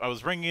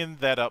bringing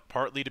that up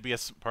partly to be a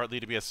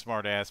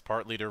smart ass,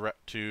 partly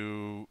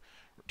to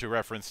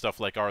reference stuff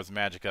like Ars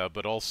Magica,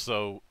 but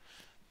also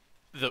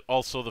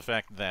the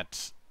fact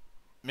that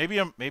maybe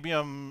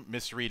I'm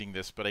misreading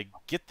this, but I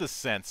get the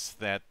sense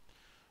that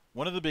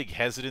one of the big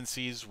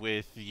hesitancies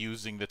with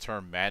using the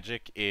term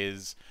magic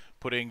is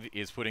putting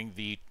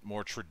the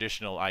more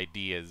traditional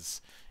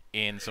ideas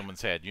in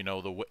someone's head.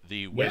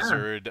 The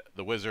wizard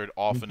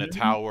off in a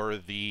tower,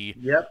 the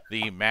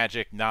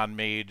magic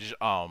non-mage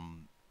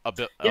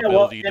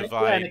ability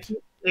divide.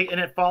 And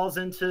it falls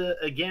into,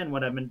 again,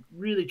 what I've been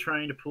really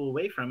trying to pull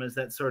away from is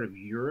that sort of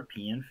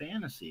European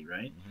fantasy,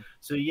 right?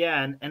 So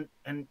and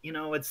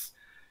it's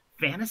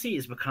fantasy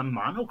has become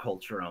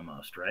monoculture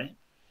almost, right?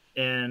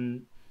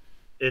 And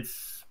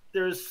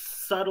there's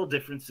subtle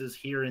differences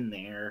here and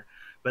there,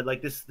 but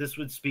like this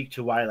would speak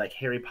to why like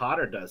Harry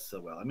Potter does so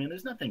well. I mean,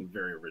 there's nothing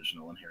very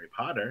original in Harry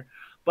Potter,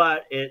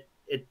 but it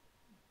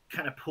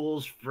kind of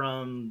pulls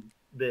from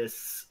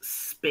this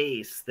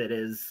space that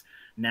is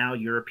now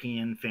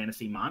European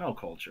fantasy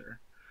monoculture.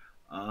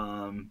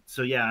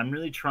 So yeah, I'm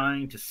really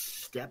trying to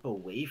step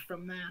away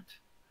from that.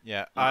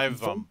 Yeah,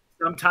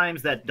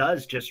 sometimes that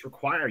does just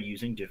require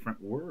using different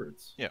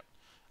words. Yeah.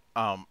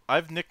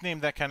 I've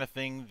nicknamed that kind of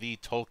thing the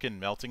Tolkien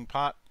melting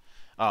pot.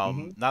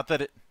 Not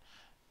that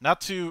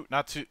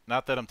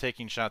I'm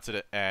taking shots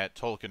at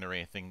Tolkien or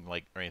anything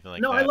like that.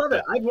 No, I love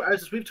it.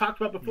 As we've talked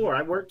about before,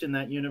 I worked in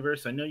that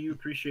universe. I know you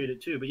appreciate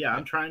it too. But yeah,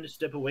 I'm trying to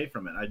step away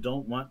from it. I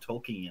don't want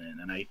Tolkien in it,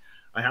 and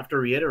I have to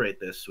reiterate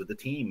this with the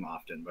team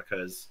often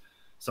because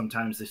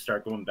sometimes they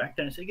start going back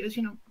there and say, guys,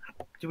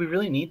 do we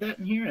really need that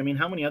in here? I mean,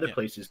 how many other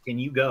places can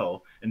you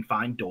go and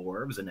find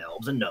dwarves and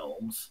elves and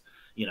gnomes,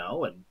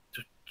 and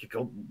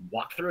go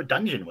walk through a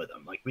dungeon with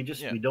them? Like we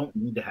don't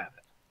need to have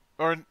it.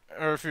 Or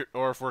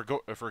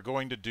if we're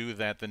going to do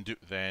that, then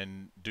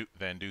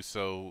do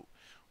so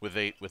with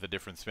a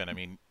different spin. I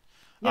mean,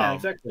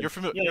 exactly. You're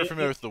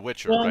familiar with The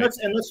Witcher, well, right?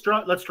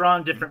 Let's draw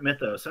on different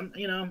mythos. I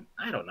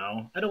don't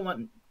know. I don't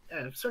want.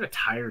 I'm sort of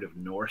tired of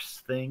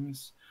Norse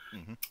things.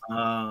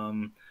 I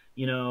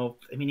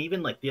mean,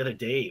 even like the other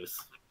day, it was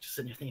just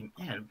sitting there thinking,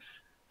 man,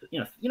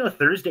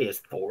 Thursday is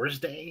Thor's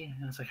Day,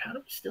 and it's like, how do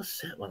we still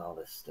sit with all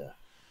this stuff?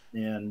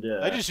 And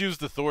I just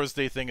used the Thor's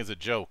Day thing as a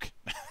joke.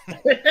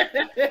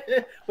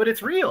 But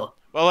it's real.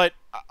 Well,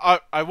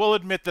 I will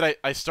admit that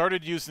I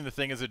started using the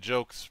thing as a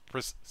joke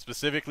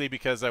specifically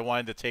because I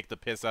wanted to take the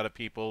piss out of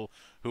people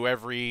who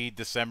every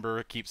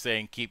December keep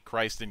saying "Keep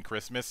Christ in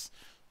Christmas."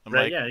 I'm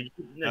right?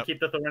 Like, keep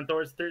the Thor and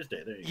Thor's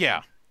Thursday. There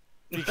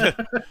you go.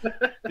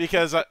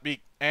 Because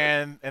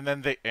and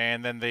then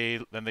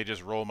they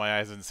just roll my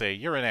eyes and say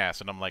you're an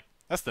ass, and I'm like,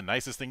 that's the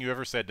nicest thing you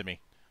ever said to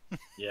me.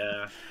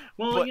 Yeah.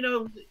 Well, but,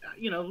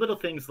 little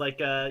things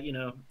like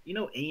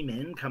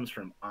Amen comes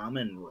from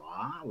Amen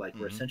Ra. Like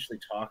we're essentially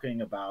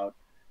talking about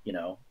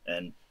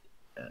an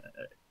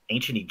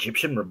ancient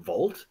Egyptian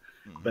revolt,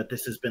 but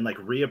this has been like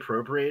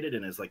reappropriated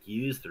and is like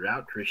used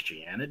throughout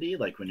Christianity.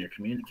 Like when you're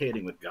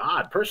communicating with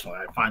God, personally,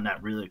 I find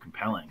that really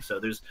compelling. So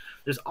there's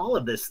all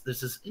of this.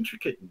 There's this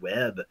intricate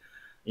web,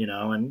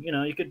 and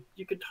you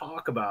could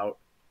talk about.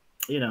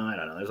 I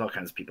don't know. There's all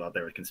kinds of people out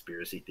there with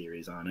conspiracy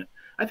theories on it.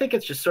 I think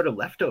it's just sort of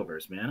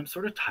leftovers, man. I'm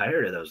sort of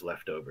tired of those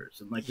leftovers,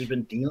 and like we've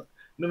been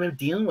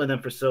dealing with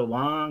them for so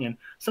long, and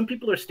some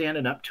people are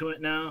standing up to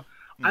it now.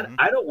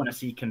 I don't want to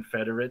see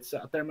Confederates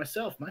out there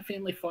myself. My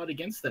family fought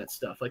against that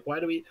stuff. Like, why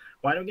do we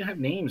have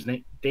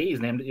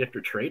days named after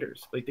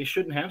traitors? Like, they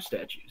shouldn't have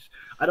statues.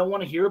 I don't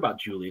want to hear about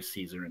Julius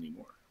Caesar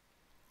anymore.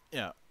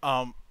 Yeah.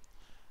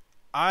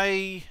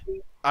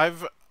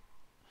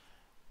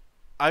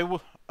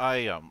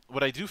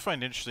 What I do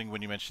find interesting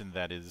when you mention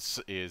that is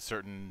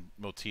certain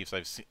motifs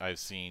I've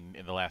seen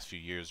in the last few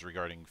years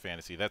regarding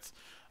fantasy. That's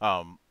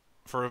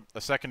for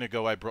a second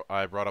ago I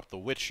brought up The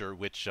Witcher,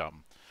 which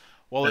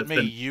while it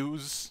may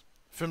use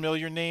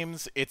familiar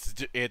names.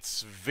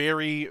 It's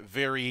very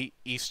very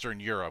Eastern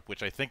Europe,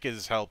 which I think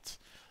has helped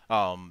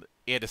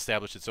it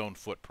establish its own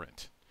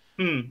footprint.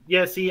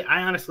 Yeah, see,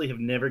 I honestly have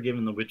never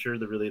given The Witcher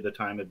the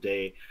time of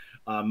day,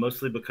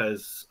 mostly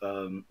because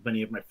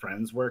many of my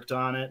friends worked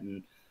on it,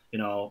 and you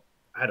know,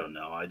 I don't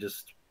know.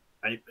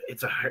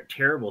 It's a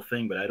terrible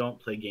thing, but I don't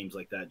play games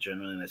like that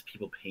generally unless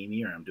people pay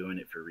me or I'm doing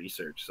it for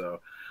research.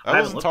 So I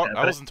haven't looked at it.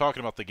 I wasn't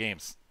talking about the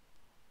games.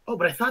 Oh,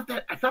 but I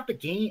thought the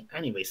game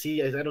anyway.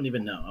 See, I don't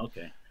even know.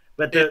 Okay,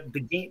 but It the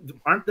game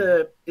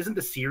isn't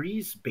the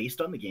series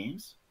based on the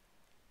games?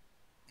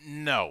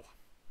 No.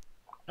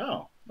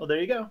 Oh, well, there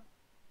you go.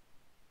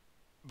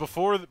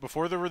 Before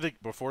there were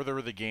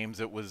the games,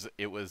 it was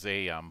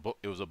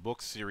a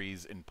book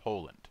series in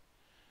Poland.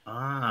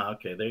 Ah,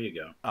 okay, there you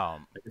go.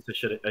 Um, I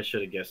guess I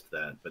should have guessed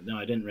that, but no,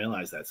 I didn't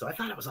realize that. So I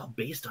thought it was all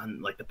based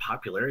on like the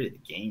popularity of the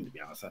game. To be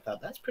honest, I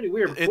thought that's pretty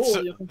weird. But it's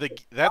cool.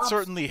 that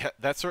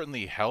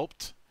certainly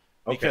helped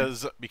Okay.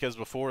 because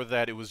before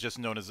that it was just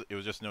known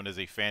as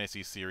a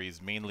fantasy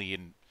series mainly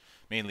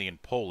in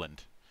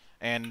Poland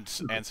and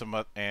some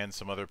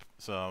other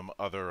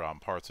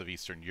parts of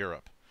Eastern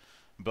Europe.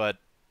 But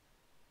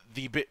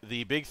the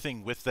big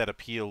thing with that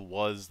appeal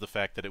was the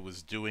fact that it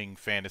was doing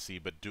fantasy,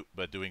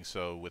 but doing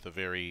so with a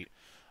very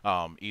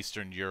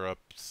Eastern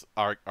Europe's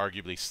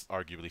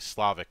arguably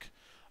Slavic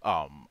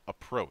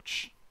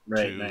approach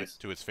Right. Nice.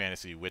 to its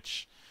fantasy,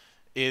 which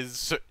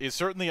is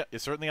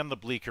certainly on the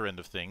bleaker end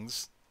of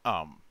things.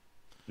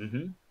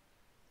 Mm-hmm.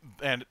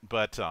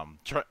 But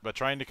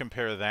trying to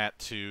compare that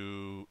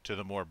to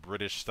the more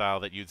British style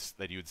that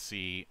you'd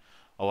see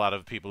a lot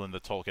of people in the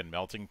Tolkien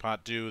melting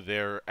pot do,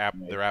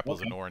 Right. they're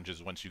apples and Okay.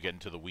 oranges once you get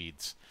into the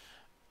weeds.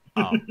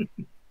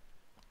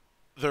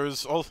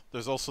 There's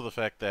also the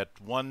fact that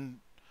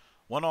one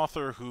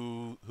author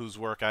whose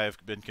work I've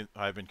been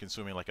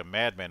consuming like a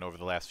madman over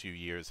the last few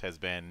years has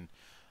been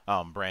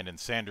Brandon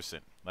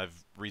Sanderson.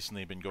 I've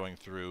recently been going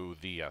through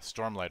the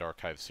Stormlight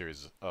Archive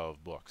series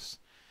of books,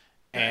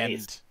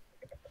 Nice. and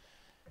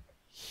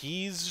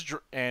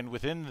and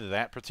within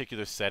that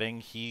particular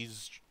setting,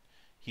 he's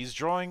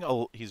drawing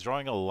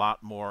a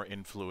lot more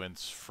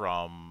influence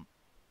from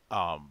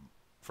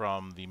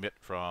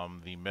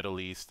the Middle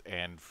East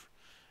and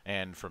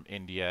from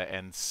India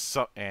and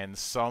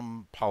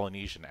some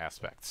Polynesian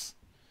aspects.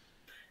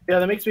 Yeah,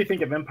 that makes me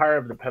think of Empire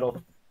of the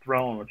Petal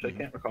Throne, which I Hmm.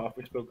 can't recall if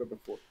we spoke of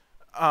before.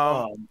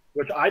 Um,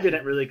 Which I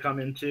didn't really come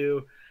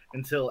into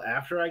until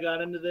after I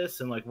got into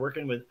this and like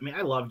working with. I mean,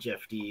 I love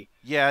Jeff D.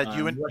 yeah,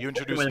 you Working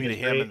with introduced him me to is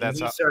him, great, and and that's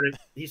how.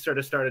 he sort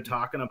of started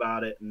talking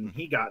about it, and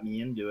he got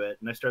me into it.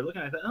 And I started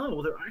looking. I thought, oh,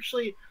 well,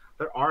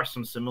 there are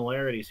some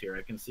similarities here.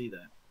 I can see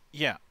that.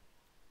 Yeah,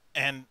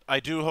 and I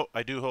do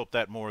hope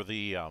that more of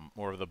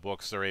the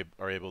books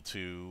are able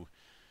to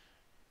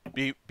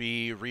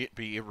be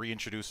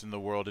reintroduced in the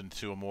world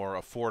into a more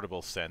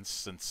affordable sense.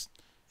 Since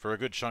for a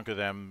good chunk of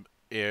them,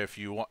 if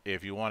you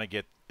want to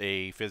get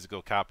a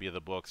physical copy of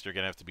the books, you're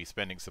gonna have to be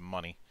spending some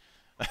money.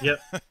 Yep.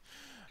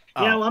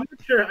 Yeah, Um, well, I'm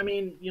not sure. I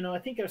mean, I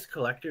think us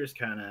collectors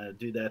kind of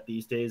do that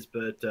these days,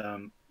 but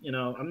I'm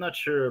not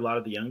sure a lot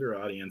of the younger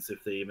audience,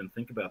 if they even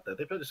think about that,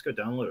 they probably just go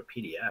download a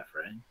PDF,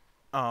 right?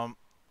 um,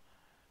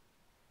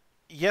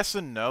 yes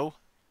and no.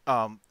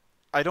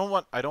 I don't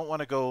want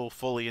to go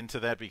fully into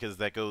that because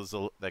that goes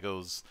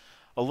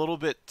a little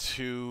bit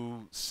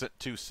too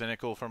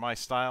cynical for my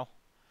style.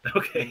 And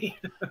Okay.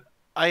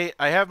 I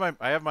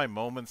have my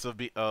moments of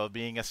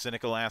being a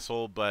cynical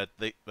asshole, but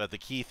the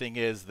key thing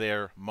is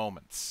they're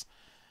moments.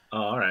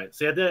 Oh, all right.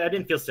 See, I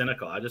didn't feel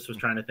cynical. I just was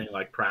trying to think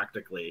like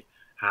practically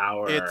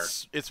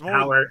It's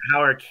more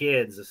how are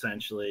kids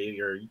essentially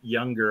your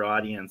younger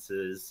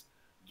audiences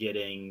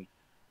getting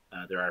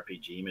their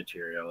RPG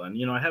material,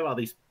 and I have all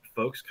these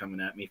folks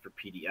coming at me for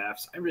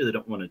PDFs. I really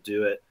don't want to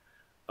do it,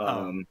 um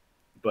um,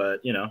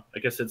 but I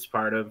guess it's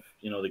part of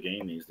the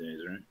game these days,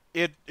 right?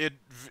 it it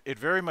it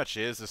very much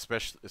is,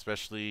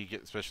 especially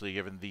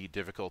given the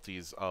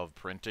difficulties of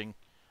printing.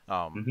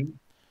 Um, Mm-hmm.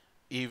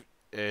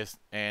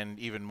 and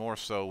even more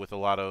so with a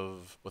lot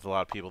of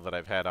people that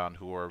I've had on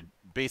who are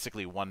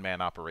basically one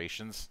man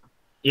operations.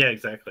 Yeah,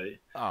 exactly.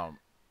 Um,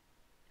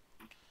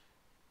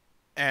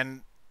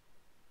 and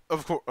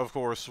of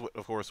course,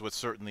 what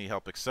certainly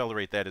helped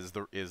accelerate that is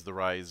the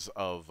rise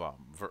of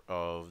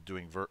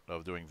doing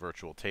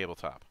virtual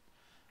tabletop,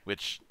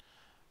 which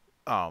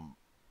um,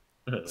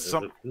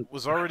 some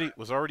was already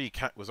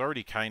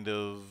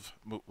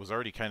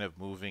kind of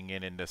moving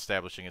in and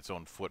establishing its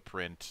own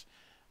footprint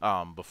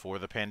before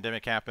the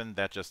pandemic happened.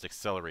 That just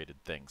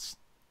accelerated things.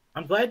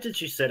 I'm glad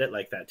that you said it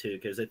like that too,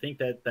 because I think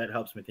that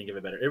helps me think of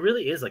it better. It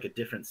really is like a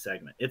different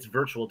segment. It's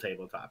virtual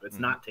tabletop. It's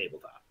Hmm. not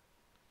tabletop,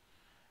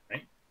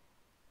 right?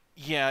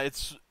 Yeah,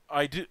 it's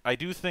I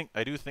do think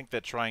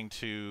that trying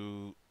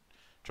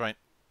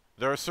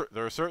there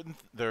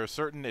are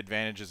certain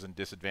advantages and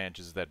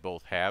disadvantages that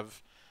both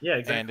have, Yeah,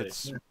 and exactly.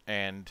 it's Yeah.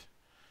 and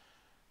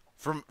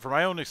from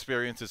my own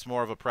experience, it's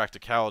more of a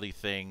practicality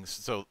thing,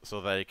 so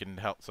that I can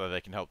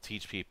help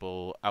teach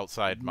people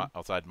Mhm.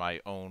 outside my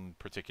own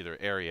particular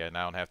area, and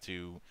I don't have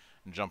to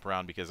jump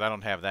around because I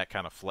don't have that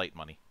kind of flight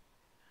money.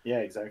 Yeah,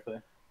 exactly.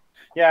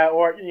 Yeah,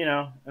 or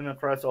and then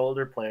for us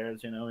older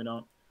players, we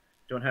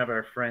don't have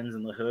our friends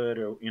in the hood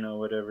or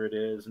whatever it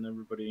is, and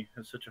everybody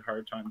has such a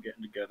hard time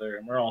getting together,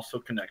 and we're all so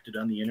connected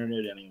on the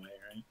internet anyway,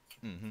 right?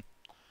 Mm-hmm.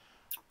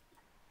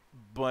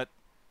 But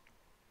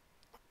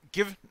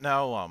give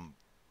now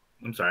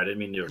I'm sorry, I didn't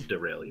mean to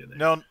derail you there.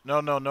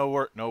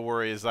 no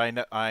worries. I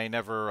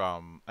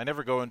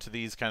never go into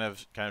these kind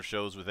of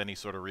shows with any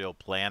sort of real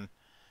plan.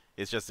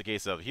 It's just a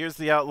case of here's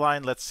the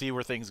outline, let's see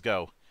where things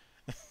go.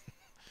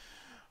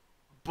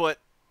 But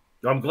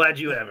I'm glad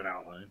you have an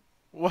outline.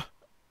 what?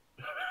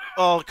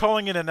 Well,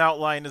 calling it an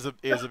outline is a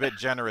bit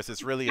generous.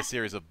 It's really a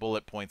series of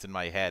bullet points in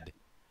my head.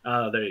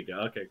 Oh, there you go.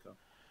 Okay, cool.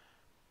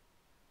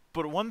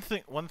 But one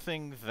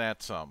thing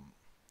that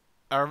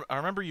I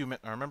remember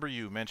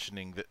you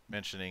mentioning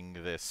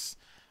this,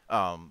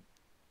 that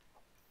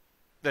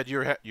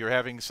you're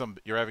having some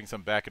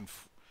back and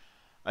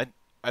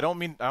I don't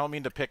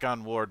mean to pick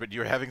on Ward, but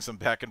you're having some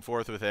back and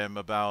forth with him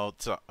about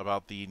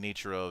the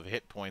nature of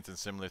hit points and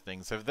similar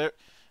things. Have there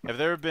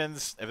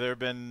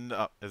been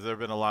a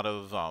lot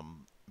of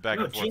back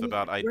and forth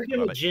about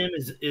working with Jim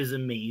is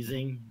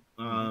amazing.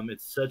 Mm-hmm.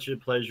 It's such a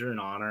pleasure and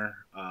honor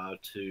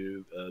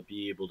to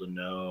be able to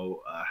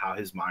know how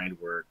his mind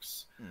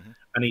works, Mm-hmm.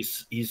 and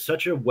he's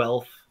such a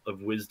wealth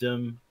of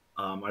wisdom.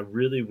 I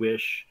really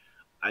wish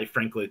I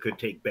frankly could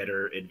take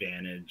better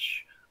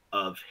advantage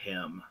of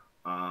him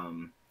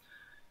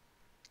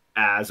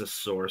as a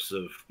source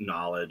of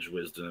knowledge,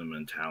 wisdom,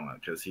 and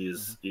talent, because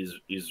he's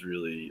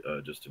really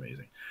just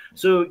amazing.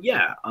 So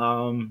yeah,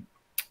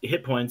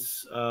 hit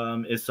points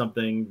is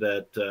something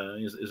that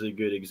is a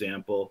good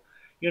example.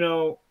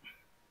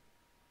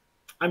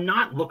 I'm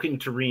not looking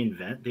to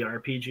reinvent the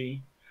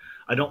RPG.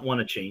 I don't want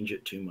to change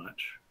it too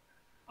much,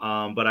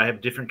 but I have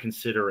different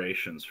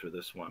considerations for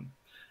this one,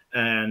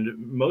 and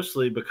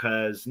mostly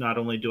because not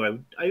only do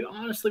I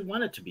honestly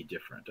want it to be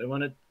different. I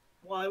want it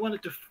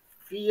to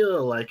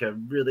feel like a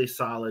really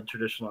solid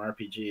traditional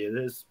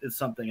RPG. It's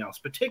something else,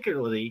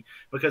 particularly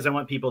because I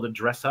want people to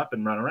dress up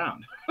and run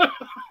around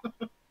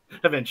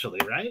eventually,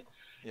 right?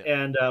 Yeah.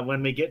 And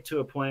when we get to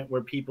a point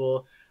where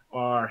people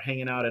are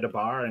hanging out at a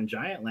bar in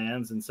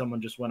Giantlands and someone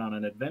just went on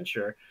an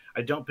adventure,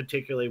 I don't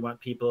particularly want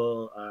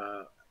people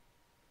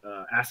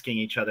asking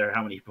each other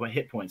how many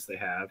hit points they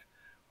have,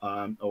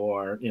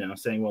 or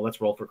saying, well,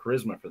 let's roll for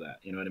charisma for that.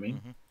 You know what I mean?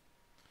 Mm-hmm.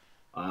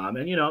 And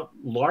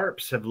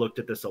LARPs have looked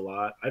at this a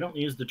lot. I don't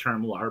use the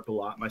term LARP a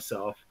lot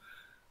myself,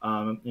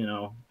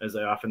 as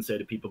I often say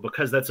to people,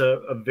 because that's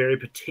a very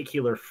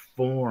particular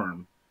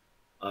form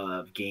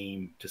of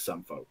game to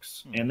some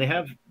folks, Mm-hmm. and they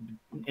have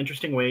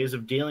interesting ways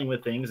of dealing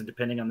with things, and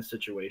depending on the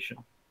situation.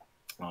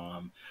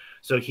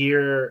 So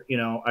here,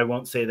 I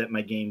won't say that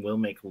my game will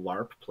make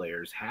LARP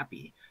players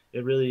happy.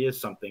 It really is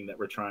something that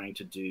we're trying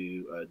to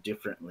do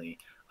differently,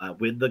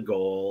 with the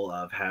goal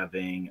of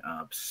having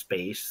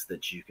space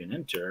that you can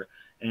enter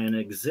and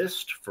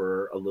exist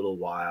for a little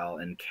while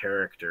in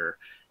character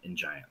in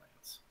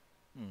Giantlands.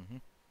 Mm-hmm.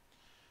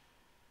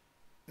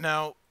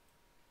 Now,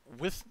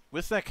 with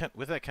that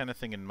kind of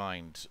thing in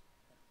mind,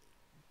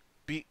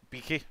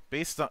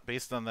 based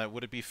on that,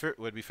 would it be fair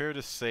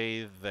to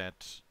say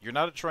that you're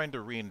not trying to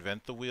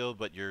reinvent the wheel,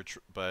 but you're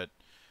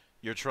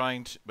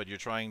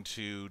trying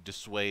to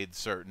dissuade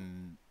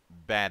certain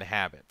bad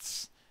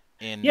habits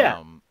in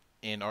Yeah.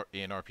 In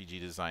RPG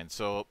design.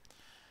 So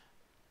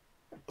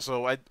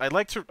I'd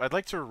like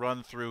to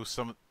run through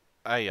some.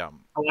 I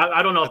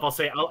don't know if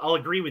I'll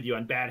agree with you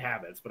on bad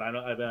habits, but I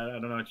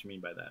don't know what you mean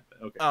by that.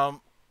 But okay.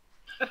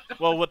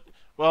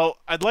 Well,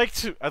 I'd like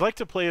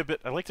to play a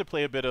bit. I'd like to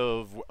play a bit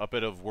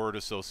of word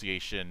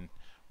association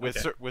with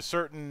Okay. with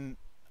certain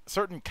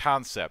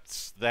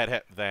concepts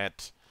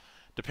that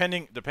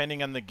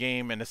depending on the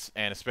game and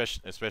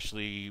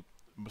especially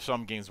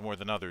some games more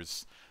than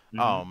others.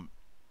 Mm-hmm.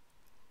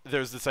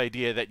 There's this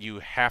idea that you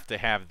have to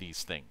have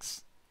these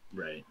things.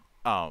 Right.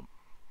 Um,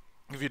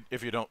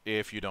 if you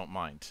don't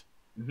mind.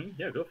 Mm-hmm.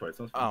 Yeah, go for it.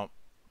 Sounds fun.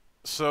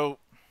 So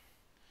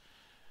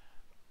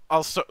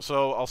I'll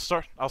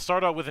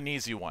start out with an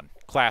easy one.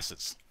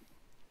 Classes.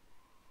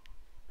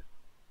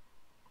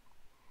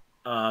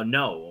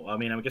 No, I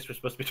mean, I guess we're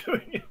supposed to be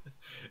doing.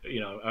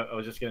 I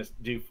was just gonna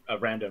do a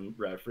random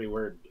free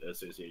word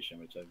association,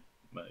 which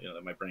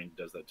my brain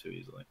does that too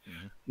easily.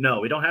 Mm-hmm. No,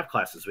 we don't have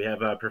classes. We have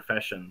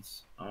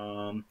professions.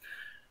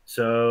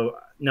 So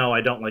no, I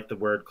don't like the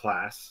word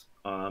class.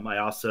 I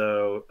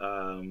also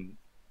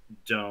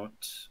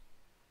don't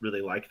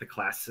really like the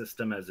class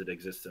system as it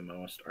exists in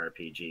most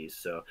RPGs.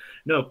 So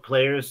no,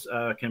 players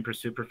can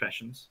pursue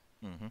professions.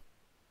 Mm-hmm.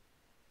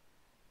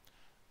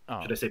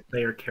 Should I say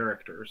player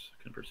characters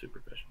can pursue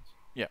professions?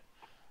 Yeah.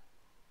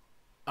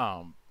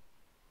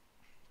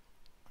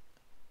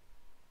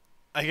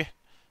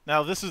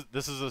 Now this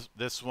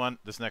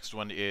next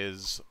one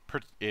is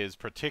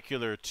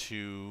particular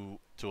to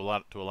a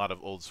lot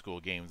of old school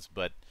games,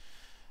 but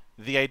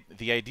the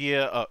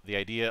idea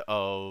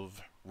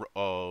of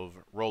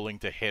rolling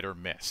to hit or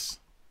miss.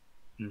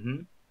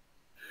 Mm-hmm.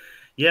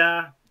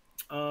 Yeah,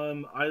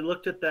 I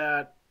looked at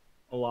that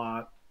a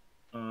lot.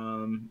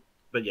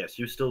 but yes,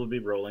 you still will be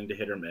rolling to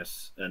hit or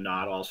miss, and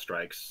not all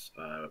strikes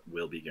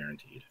will be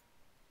guaranteed.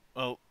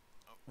 Well,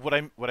 what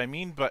I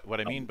mean by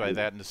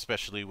that, and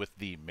especially with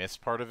the miss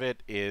part of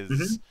it,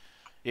 Mm-hmm.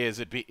 is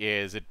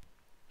it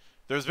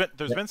there's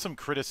been some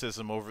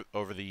criticism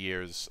over the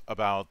years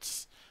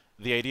about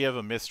the idea of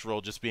a missed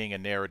roll just being a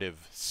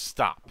narrative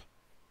stop.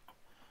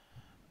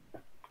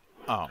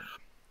 Um,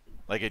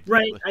 like it.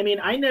 Right. I mean,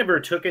 I never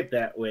took it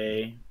that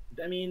way.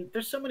 I mean,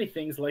 there's so many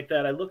things like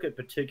that. I look at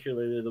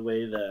particularly the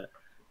way the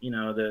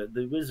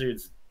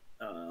Wizards,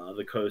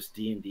 the Coast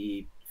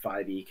D&D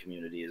 5e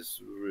community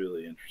is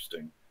really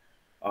interesting.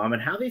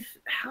 And how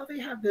they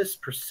have this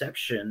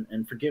perception,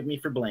 and forgive me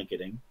for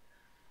blanketing,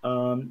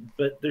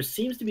 but there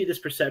seems to be this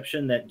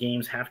perception that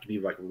games have to be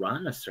like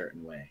run a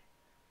certain way,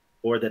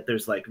 or that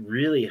there's like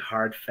really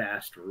hard,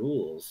 fast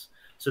rules.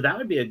 So that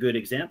would be a good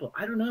example.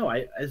 I don't know.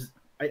 I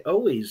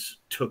always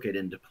took it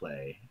into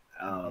play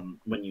Mhm.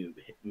 when you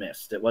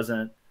missed.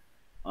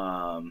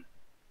 Um,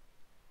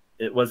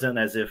 it wasn't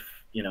as if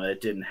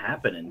it didn't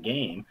happen in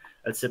game.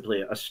 It's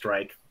simply a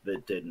strike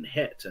that didn't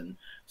hit, and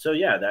so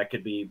yeah, that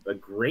could be a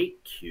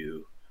great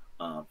cue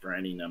for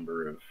any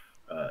number of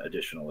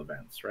additional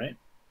events, right?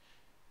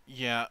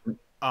 Yeah.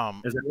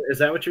 Um. Is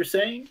that what you're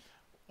saying?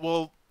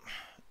 Well,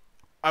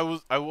 I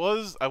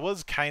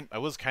was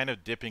kind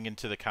of dipping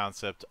into the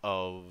concept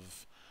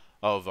of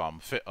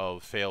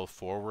fail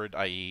forward,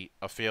 i.e.,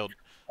 a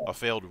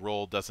failed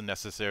roll doesn't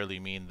necessarily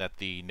mean that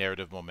the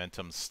narrative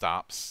momentum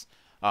stops.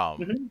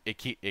 Mm-hmm. It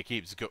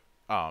keeps go.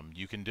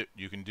 You can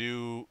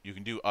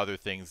do other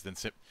things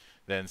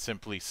than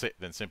simply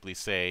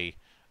say,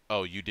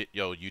 oh, you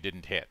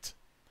didn't hit.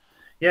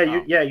 Yeah,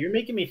 Um. you're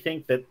making me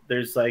think that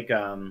there's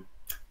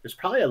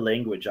probably a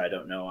language I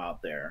don't know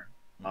out there.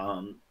 Mhm.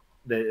 Um,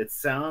 that it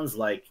sounds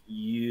like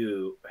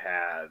you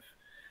have,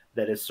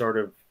 that is sort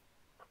of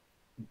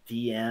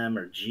DM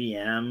or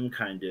GM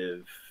kind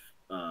of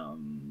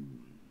um,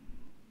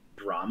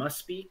 drama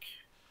speak.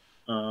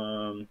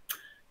 Um,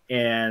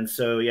 and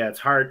so yeah, it's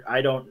hard.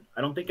 I don't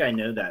think I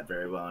know that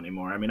very well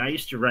anymore. I mean, I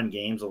used to run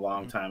games a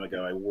long Mhm. time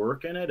ago. I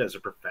work in it as a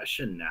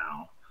profession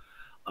now.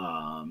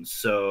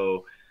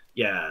 So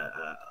yeah,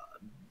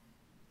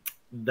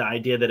 the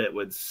idea that it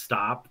would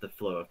stop the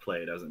flow of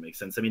play doesn't make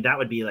sense. I mean, that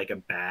would be like a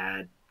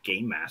bad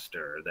game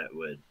master that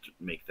would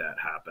make that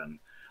happen.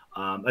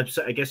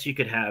 I guess you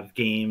could have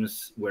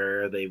games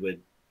where they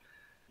would,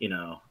 you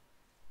know,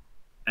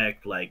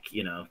 act like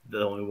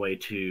the only way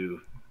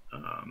to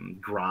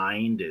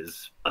grind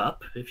is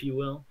up, if you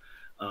will.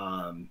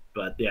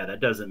 But yeah, that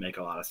doesn't make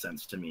a lot of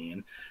sense to me.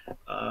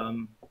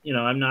 And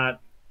I'm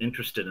not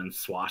interested in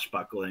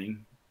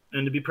swashbuckling.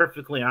 And to be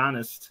perfectly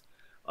honest,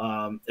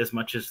 as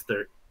much as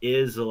there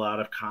is a lot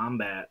of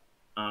combat,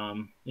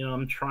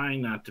 I'm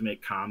trying not to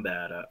make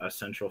combat a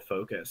central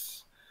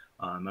focus.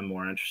 I'm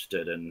more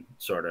interested in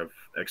sort of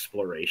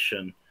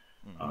exploration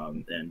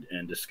Mhm.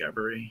 and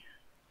discovery.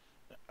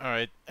 All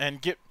right,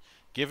 and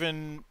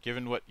given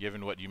what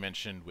you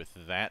mentioned with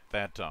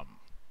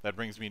that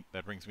brings me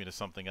to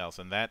something else,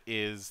 and that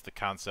is the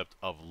concept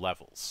of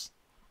levels.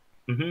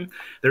 Hmm.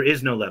 There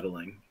is no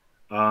leveling,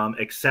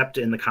 except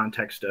in the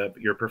context of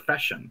your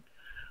profession.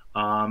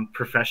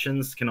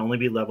 Professions can only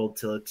be leveled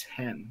till a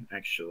 10,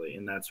 actually,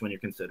 and that's when you're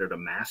considered a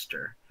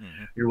master.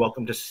 Hmm. You're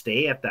welcome to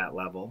stay at that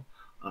level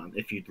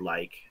if you'd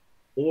like,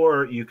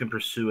 or you can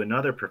pursue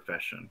another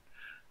profession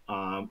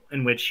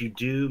in which you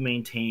do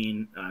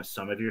maintain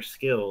some of your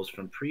skills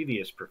from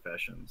previous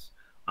professions,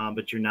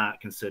 but you're not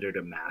considered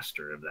a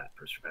master of that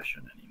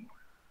profession anymore.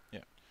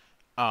 Yeah.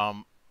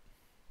 Um,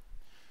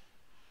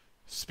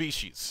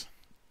 species,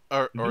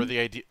 or Hmm. the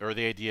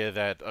idea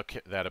that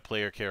a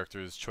player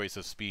character's choice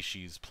of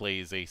species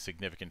plays a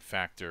significant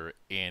factor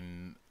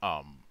in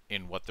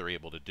what they're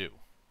able to do.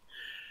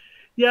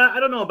 Yeah, I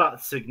don't know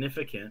about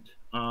significant,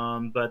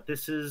 but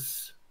this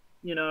is,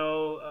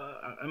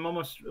 I'm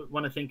almost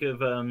want to think of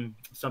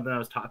something that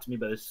was taught to me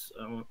by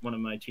one of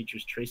my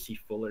teachers, Tracy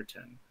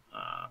Fullerton,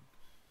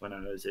 when I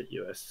was at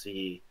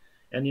USC,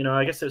 and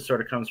I guess it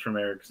sort of comes from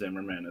Eric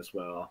Zimmerman as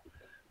well.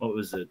 What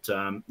was it?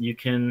 You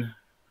can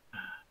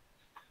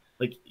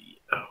like,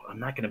 oh, I'm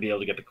not going to be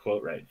able to get the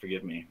quote right.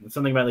 Forgive me. It's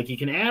something about like you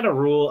can add a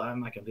rule. I'm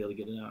not going to be able to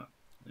get it out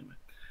anyway.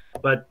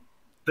 But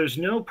there's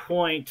no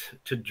point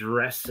to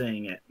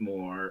dressing it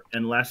more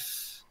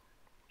unless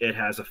it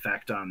has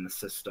effect on the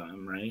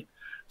system, right?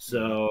 Hmm.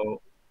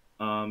 So,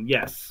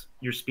 yes,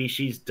 your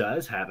species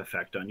does have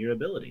effect on your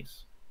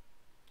abilities.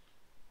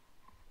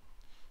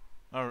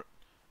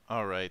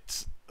 All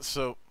right.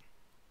 So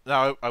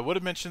now I would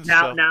have mentioned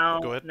Now, stuff. Go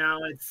now, ahead. now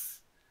it's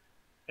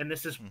and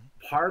this is Hmm.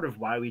 part of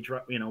why we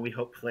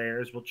hope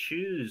players will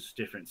choose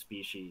different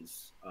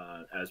species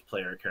as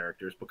player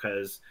characters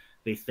because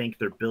they think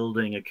they're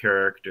building a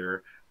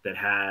character that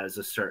has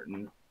a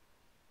certain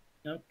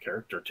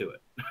character to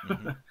it,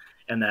 Hmm.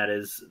 and that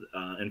is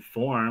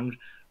informed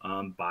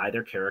by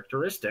their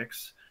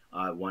characteristics,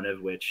 one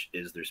of which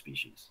is their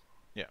species.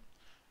 Yeah.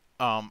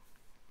 Um,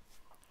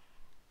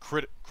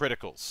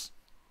 criticals,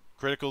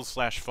 criticals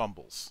slash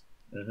fumbles.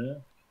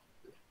 Uh-huh.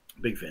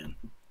 Big fan.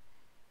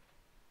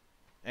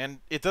 And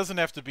it doesn't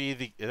have to be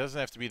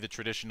the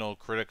traditional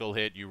critical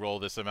hit. You roll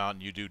this amount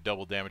and you do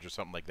double damage or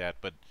something like that.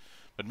 But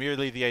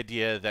merely the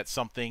idea that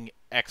something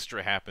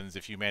extra happens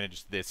if you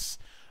manage this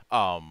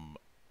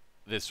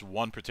this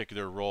one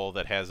particular roll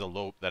that has a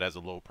low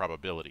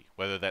probability.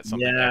 Whether that's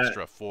something Yeah,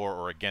 extra for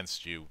or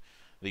against you,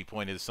 the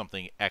point is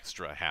something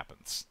extra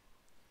happens.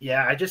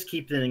 yeah. I just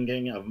keep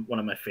thinking of one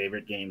of my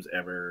favorite games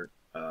ever,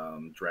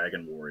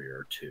 Dragon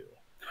Warrior 2.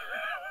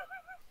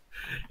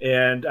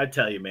 And I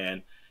tell you,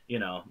 man,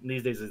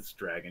 these days it's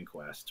Dragon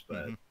Quest,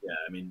 but Mm-hmm. yeah,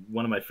 I mean,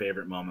 one of my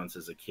favorite moments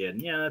as a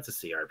kid. Yeah, that's a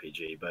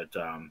CRPG, but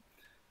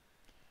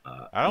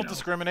I don't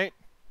discriminate.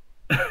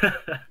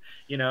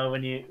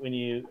 when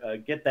you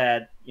get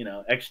that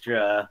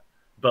extra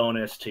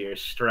bonus to your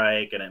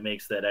strike, and it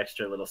makes that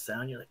extra little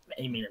sound, you're like,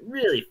 I mean, it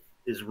really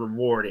is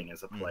rewarding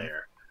as a Mm-hmm.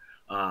 player.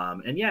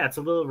 And yeah, it's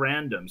a little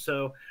random.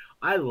 So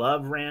I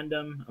love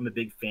random. I'm a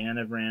big fan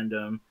of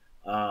random.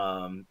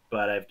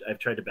 But I've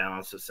tried to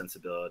balance those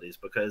sensibilities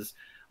because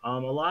a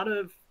lot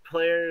of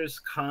players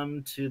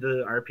come to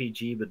the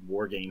RPG with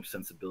war game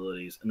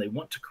sensibilities, and they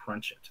want to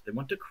crunch it. They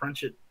want to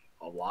crunch it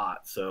a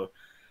lot. So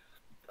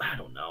I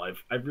don't know.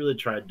 I've really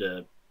tried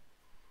to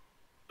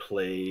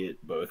play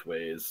it both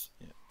ways.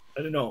 Yeah.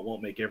 I don't know. It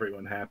won't make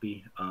everyone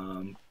happy,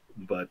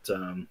 but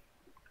and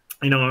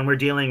we're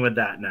dealing with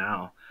that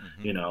now.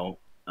 Mm-hmm. You know,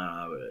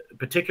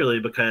 particularly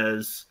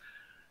because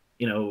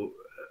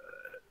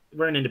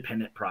we're an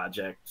independent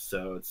project,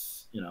 so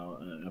it's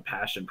a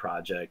passion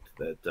project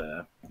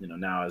that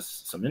now has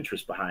some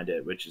interest behind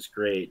it, which is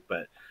great.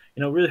 But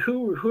really,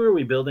 who are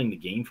we building the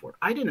game for?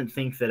 I didn't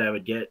think that I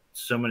would get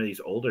so many of these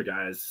older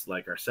guys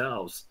like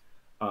ourselves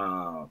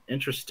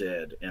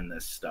interested in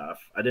this stuff.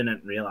 I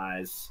didn't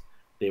realize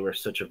they were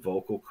such a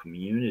vocal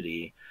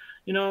community.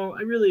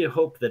 I really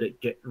hope that it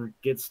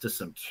gets to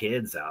some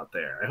kids out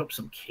there. I hope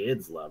some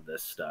kids love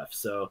this stuff.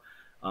 So,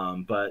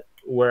 but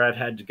where I've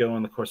had to go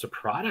in the course of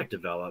product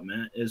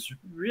development is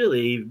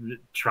really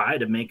try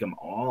to make them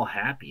all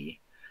happy,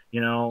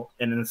 and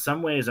in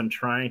some ways I'm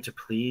trying to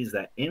please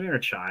that inner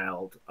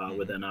child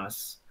within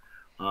us,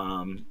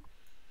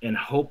 and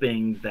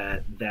hoping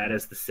that that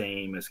is the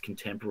same as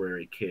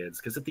contemporary kids.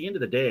 Because at the end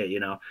of the day,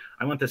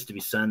 I want this to be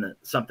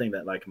something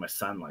that like my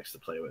son likes to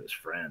play with his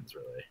friends,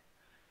 really.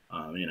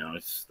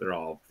 They're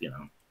all,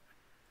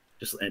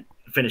 just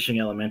finishing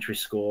elementary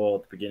school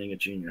at the beginning of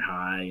junior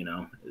high,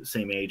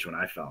 same age when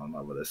I fell in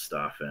love with this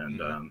stuff.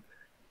 And,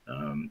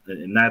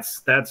 and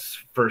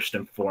that's first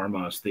and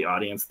foremost the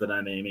audience that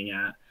I'm aiming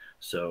at.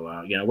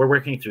 So, we're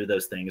working through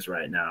those things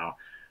right now.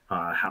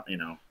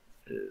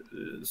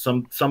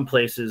 Some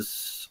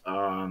places,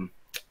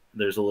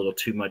 there's a little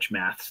too much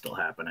math still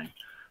happening.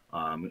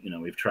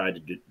 We've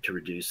tried to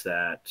reduce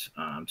that,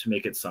 to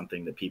make it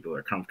something that people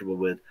are comfortable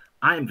with.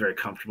 I am very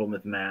comfortable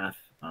with math,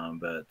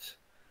 but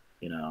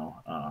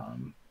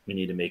we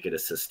need to make it a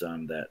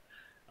system that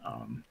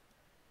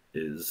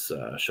is,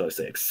 shall I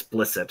say,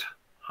 explicit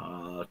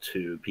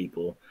to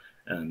people,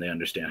 and they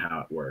understand how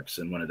it works.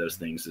 And one of those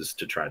things is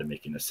to try to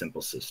make it a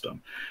simple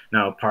system.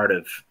 Now, part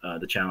of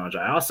the challenge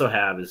I also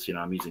have is,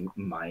 I'm using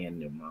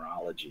Mayan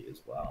numerology as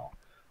well.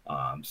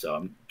 So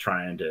I'm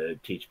trying to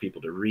teach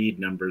people to read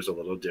numbers a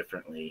little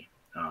differently.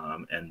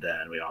 And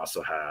then we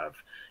also have,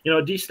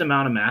 a decent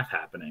amount of math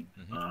happening.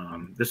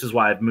 This is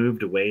why I've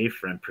moved away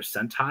from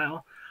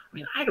percentile. I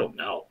mean, I don't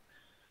know.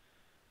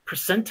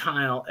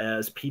 Percentile,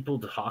 as people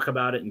talk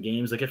about it in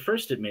games, like at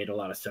first it made a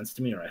lot of sense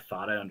to me, or I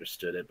thought I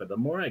understood it. But the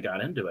more I got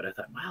into it, I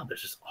thought, wow,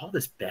 there's just all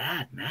this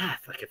bad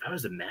math. Like if I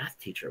was a math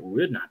teacher, I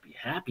would not be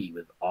happy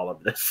with all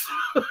of this.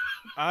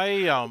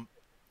 I've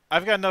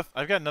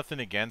got nothing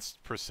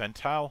against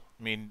percentile.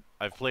 I mean,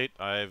 I've Well,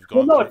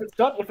 gone no, through.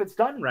 if it's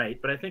done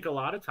right. But I think a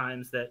lot of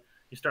times that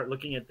you start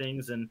looking at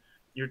things and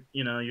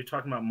you're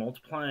talking about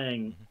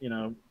multiplying,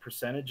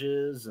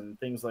 percentages and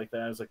things like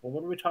that. It's like, well,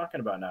 what are we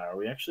talking about now? Are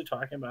we actually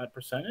talking about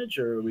percentage,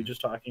 or are we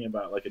just talking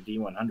about like a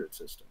D100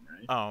 system,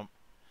 right?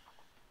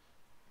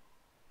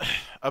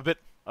 A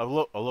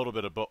little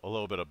bit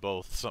of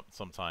both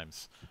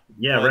sometimes.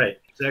 Yeah, But right.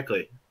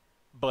 Exactly.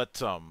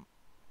 but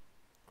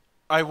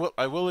I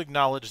will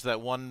acknowledge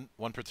that one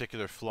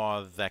particular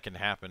flaw that can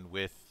happen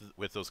with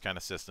those kind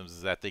of systems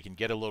is that they can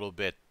get a little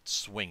bit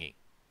swingy.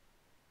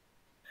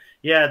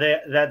 Yeah,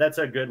 that's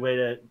a good way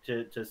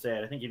to say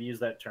it. I think you've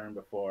used that term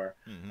before.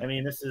 Mm-hmm. I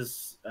mean, this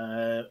is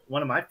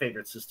one of my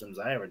favorite systems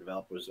I ever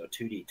developed was a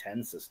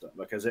 2D10 system,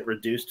 because it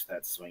reduced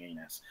that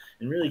swinginess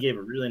and really gave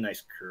a really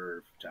nice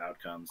curve to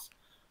outcomes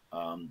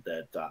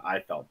that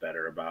I felt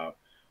better about.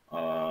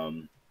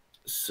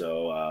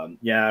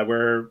 Yeah,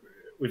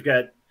 we've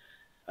got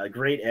a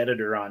great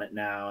editor on it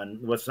now,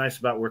 and what's nice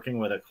about working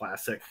with a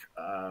classic,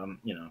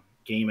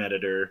 game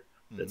editor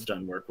that's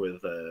done work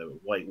with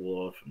White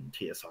Wolf and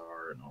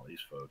TSR and all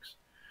these folks,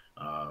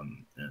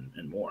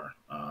 and more,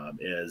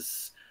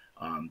 is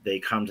they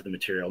come to the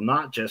material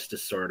not just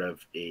as sort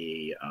of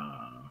a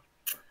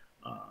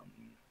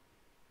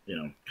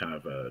kind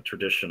of a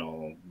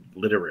traditional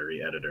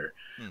literary editor,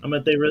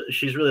 but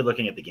she's really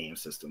looking at the game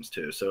systems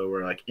too. So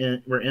we're like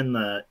we're in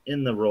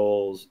the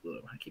roles.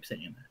 I keep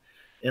saying that.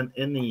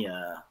 in the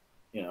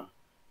you know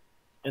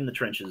in the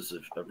trenches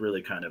of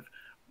really kind of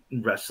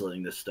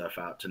wrestling this stuff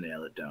out to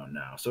nail it down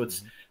now. So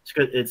it's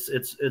good. It's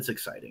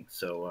exciting.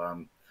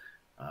 So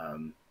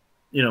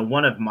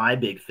one of my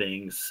big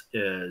things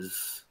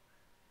is,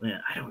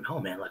 man, I don't know,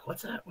 man. Like,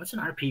 what's an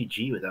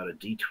RPG without a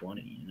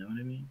D20? You know what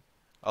I mean?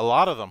 A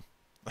lot of them.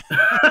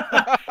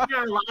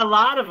 Yeah, a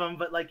lot of them.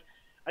 But like,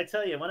 I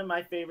tell you, one of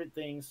my favorite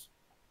things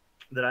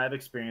that I've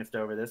experienced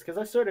over this, because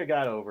I sort of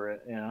got over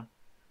it,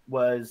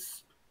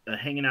 was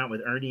hanging out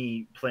with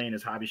Ernie playing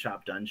his Hobby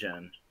Shop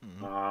Dungeon.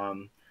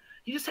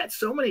 He just had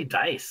so many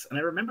dice, and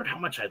I remembered how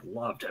much I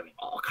loved having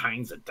all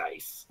kinds of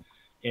dice.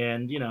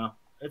 And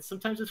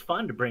sometimes it's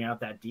fun to bring out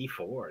that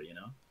D4.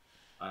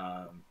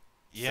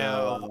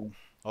 Yeah.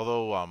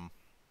 Although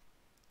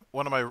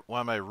one of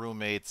my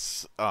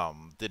roommates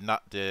did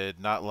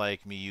not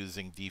like me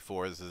using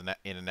D4s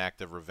in an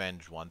act of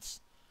revenge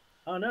once.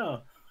 Oh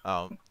no.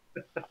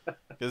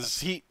 Because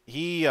he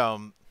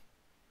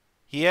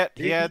had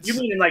You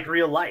mean in like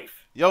real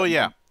life? Oh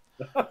yeah.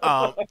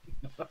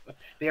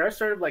 They are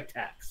sort of like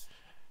tax.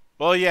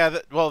 Well, yeah.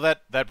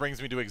 That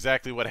brings me to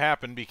exactly what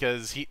happened,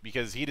 because he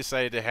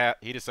decided to have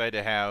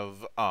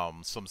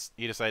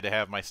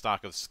my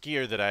stock of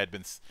skier that I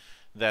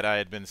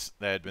had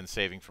been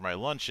saving for my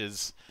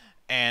lunches,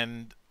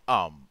 and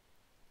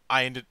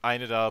I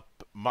ended up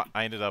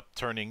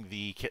turning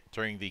the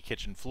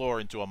kitchen floor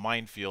into a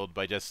minefield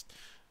by just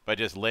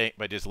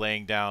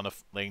laying down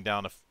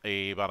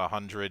about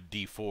 100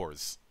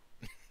 D4s.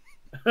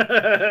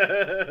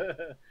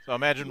 So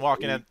imagine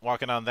walking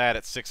on that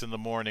at 6 in the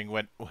morning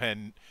when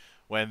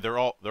they're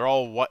all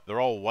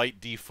white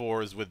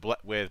D4s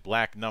with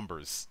black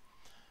numbers,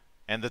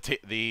 and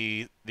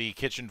the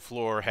kitchen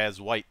floor has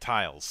white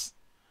tiles.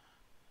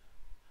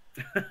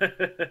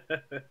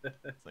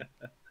 Like,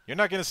 you're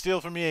not gonna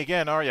steal from me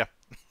again, are you?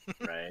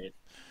 Right.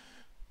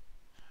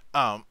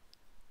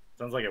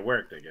 Sounds like it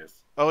worked, I guess.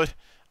 Oh,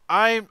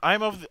 I'm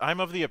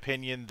of the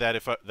opinion that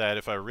if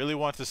I really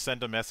want to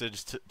send a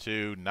message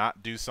to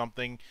not do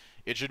something,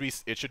 it should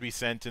be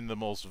sent in the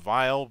most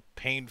vile,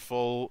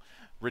 painful,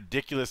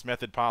 ridiculous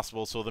method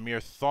possible. So the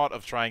mere thought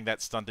of trying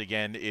that stunt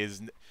again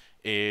is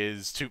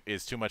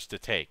too much to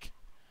take.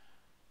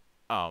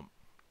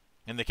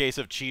 In the case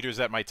of cheaters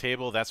at my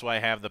table, that's why I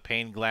have the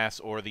pane glass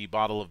or the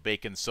bottle of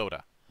bacon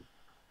soda.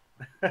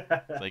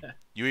 It's like,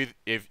 if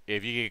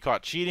you get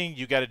caught cheating,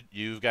 you've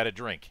got to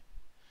drink.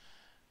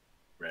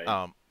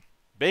 Right.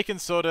 Bacon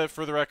soda,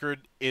 for the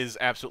record, is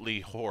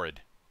absolutely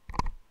horrid.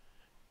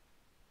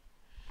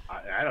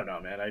 I don't know,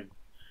 man. I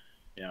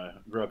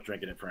grew up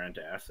drinking it for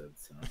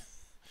antacids. So.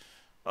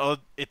 Well,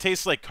 it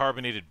tastes like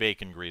carbonated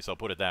bacon grease. I'll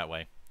put it that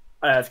way.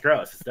 That's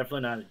gross. It's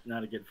definitely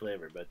not a good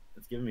flavor, but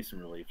it's giving me some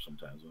relief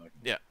sometimes.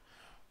 Yeah,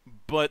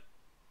 but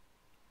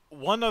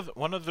one other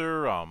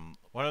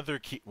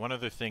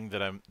thing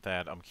that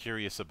I'm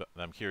curious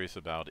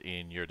about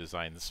in your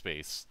design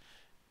space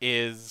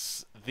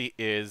is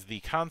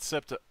the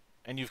concept,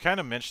 and you've kind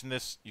of mentioned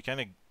this. You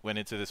kind of went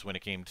into this when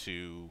it came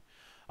to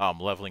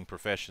leveling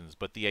professions,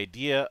 but the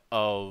idea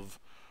of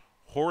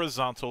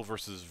horizontal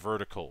versus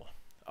vertical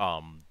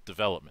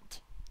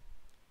development.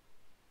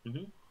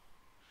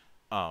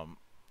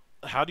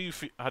 How do you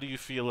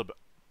feel about?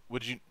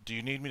 Do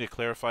you need me to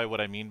clarify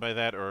what I mean by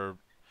that, or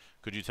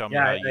could you tell me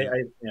how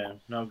you?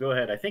 No, go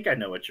ahead. I think I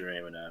know what you're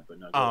aiming at, but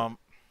no.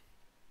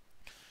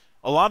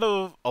 A lot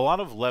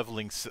of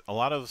leveling, a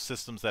lot of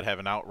systems that have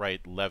an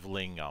outright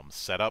leveling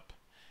setup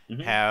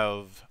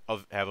have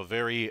a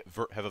very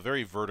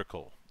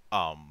vertical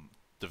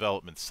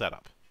development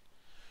setup.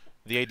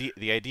 The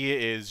idea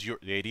is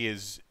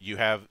you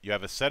have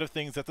a set of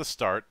things at the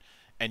start,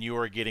 and you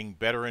are getting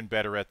better and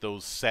better at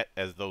those set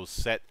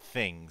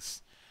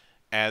things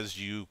as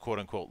you quote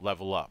unquote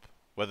level up.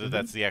 Whether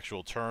that's the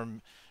actual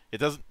term, it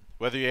doesn't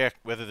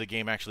whether the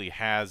game actually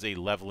has a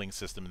leveling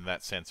system in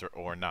that sense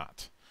or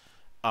not.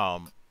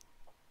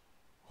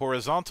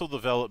 Horizontal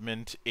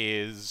development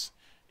is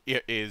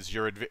your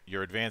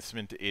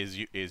advancement is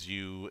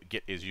you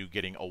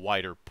getting a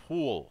wider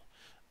pool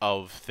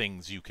of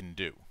things you can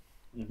do.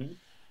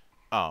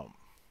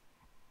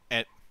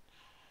 And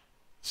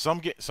some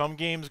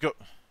games go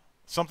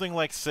something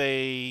like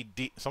say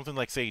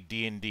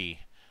D&D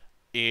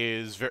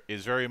is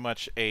very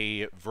much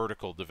a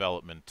vertical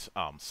development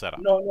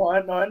setup. No, I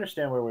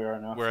understand where we are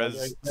now.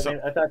 Whereas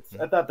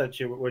I thought that's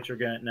what you're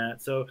getting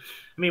at. So,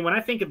 I mean, when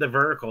I think of the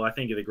vertical, I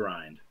think of the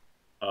grind,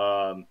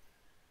 and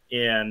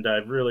I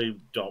really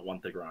don't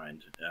want the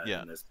grind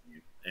in this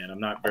game, and I'm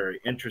not very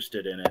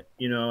interested in it.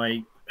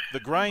 The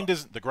grind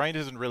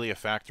isn't really a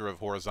factor of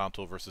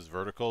horizontal versus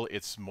vertical.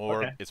 It's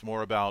more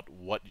about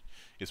what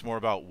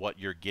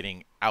you're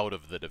getting out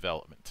of the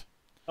development.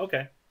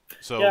 Okay.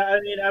 So yeah, I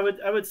mean, I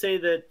would say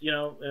that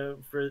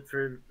for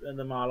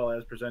the model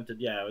as presented,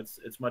 yeah,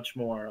 it's much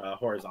more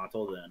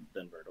horizontal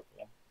than vertical.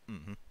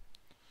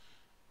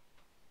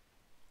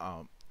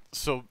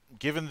 So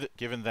given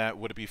that,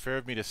 would it be fair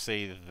of me to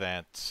say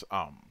that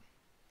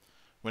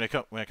when it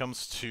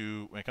comes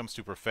to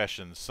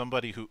professions,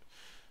 somebody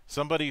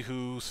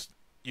who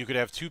you could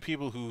have two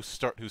people who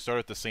start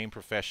at the same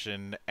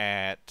profession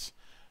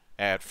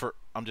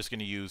I'm just going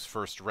to use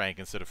first rank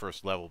instead of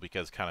first level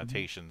because Mhm.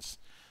 connotations.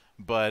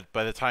 But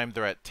by the time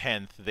they're at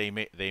 10th, they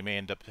may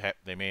end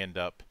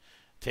up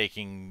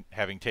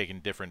having taken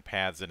different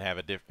paths and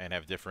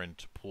have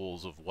different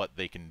pools of what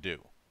they can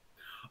do.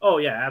 Oh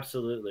yeah,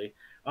 absolutely.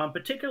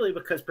 Particularly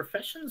because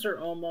professions are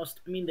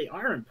almost, I mean, they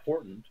are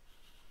important,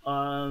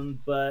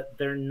 but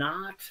they're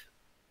not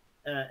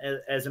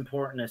as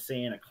important as,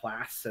 say, in a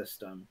class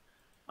system,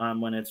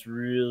 when it's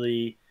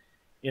really,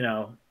 you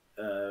know,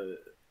 uh,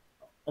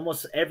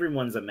 almost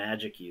everyone's a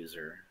magic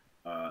user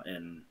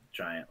in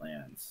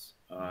Giantlands,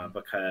 Hmm.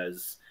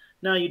 because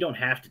now you don't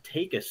have to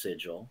take a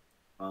sigil,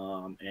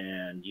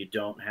 and you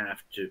don't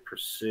have to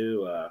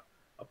pursue a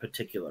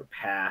particular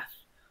path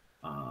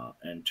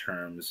in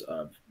terms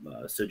of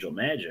sigil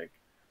magic,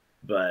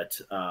 but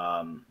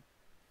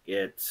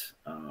it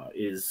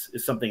is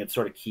something that's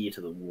sort of key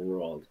to the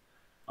world,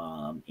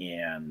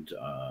 and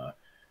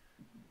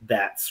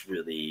that's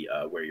really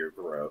where your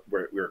growth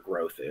where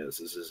growth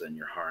is in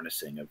your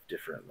harnessing of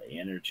different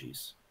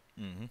energies.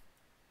 Hmm.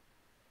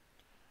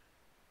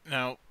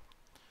 Now,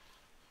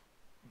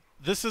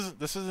 this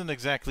isn't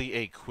exactly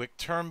a quick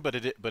term, but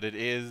it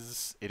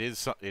is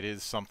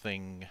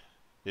something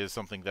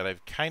that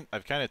I've kind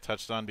of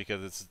touched on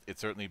because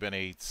it's certainly been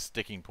a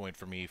sticking point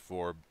for me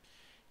for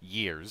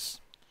years.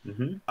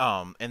 Mm-hmm.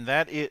 And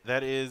that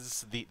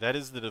is the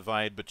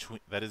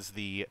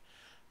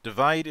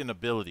divide in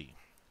ability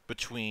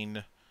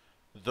between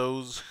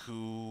those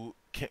who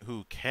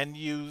can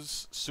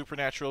use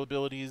supernatural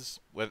abilities,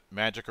 with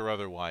magic or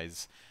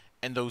otherwise,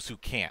 and those who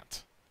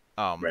can't.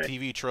 Right.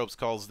 TV tropes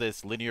calls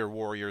this linear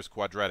warriors,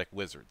 quadratic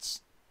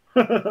wizards.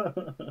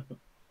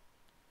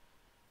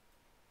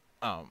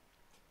 Um,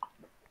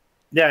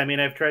 Yeah, I mean,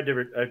 I've tried to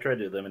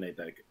eliminate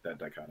that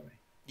dichotomy.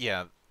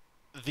 yeah,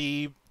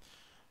 the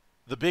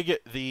the big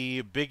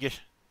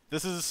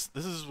this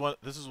is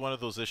one of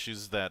those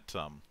issues that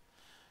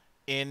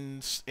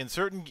in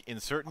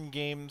certain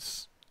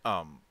games,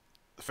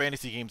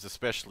 fantasy games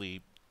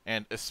especially,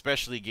 and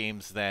especially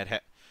games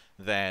that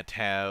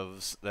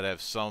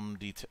have some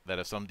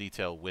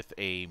detail with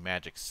a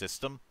magic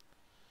system.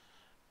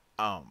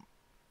 Um,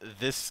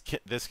 this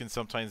can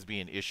sometimes be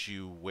an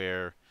issue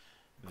where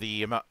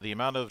the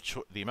amount of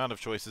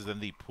choices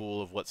and the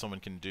pool of what someone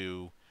can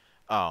do,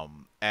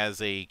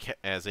 as a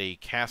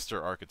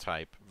caster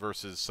archetype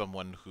versus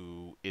someone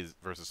who is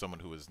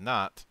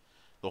not,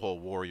 the whole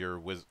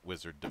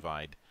wizard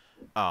divide,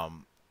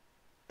 um,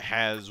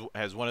 has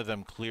one of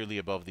them clearly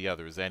above the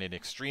others, and in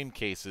extreme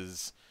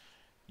cases,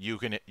 you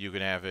can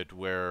have it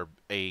where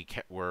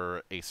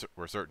where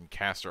certain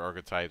caster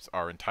archetypes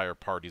are entire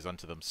parties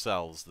unto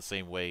themselves, the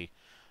same way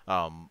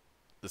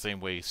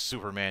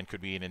Superman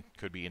could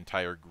be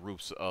entire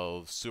groups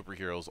of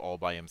superheroes all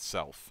by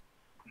himself.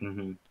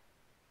 Mm-hmm.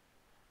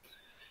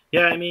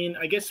 Yeah, I mean,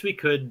 I guess we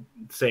could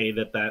say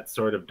that that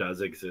sort of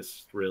does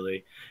exist,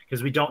 really,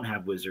 because we don't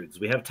have wizards;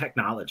 we have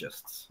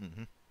technologists,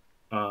 Hmm.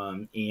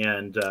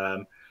 and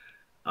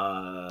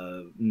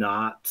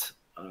not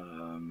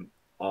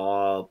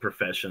all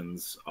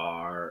professions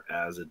are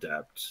as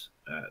adept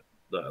at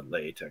the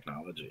lay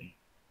technology.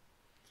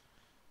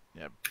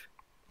 Yeah,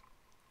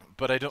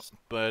 but I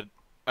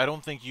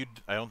don't think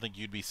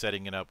you'd be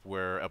setting it up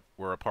where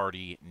a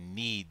party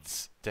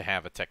needs to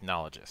have a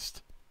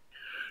technologist.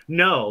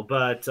 No,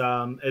 but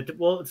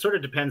it sort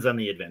of depends on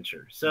the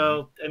adventure. Hmm.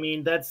 So, I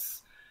mean,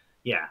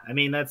 yeah, I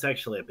mean, that's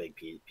actually a big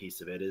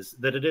piece of it, is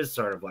that it is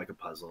sort of like a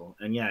puzzle.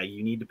 And yeah,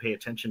 you need to pay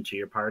attention to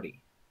your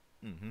party.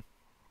 Hmm.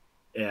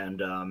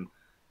 And,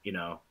 you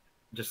know,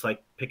 just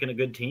like picking a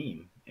good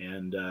team.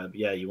 And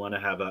yeah, you want to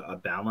have a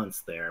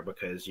balance there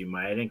because you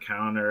might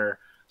encounter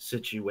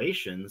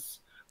situations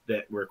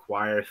that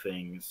require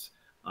things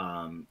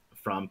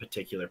from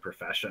particular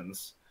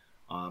professions,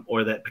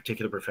 or that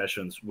particular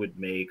professions would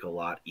make a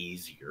lot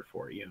easier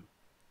for you.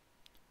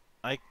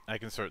 I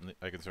can certainly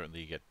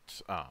get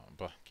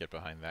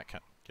behind that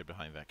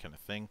kind of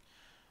thing.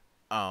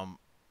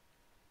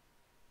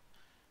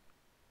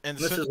 And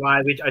This so, is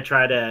why I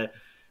try to,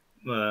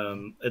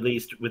 at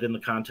least within the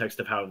context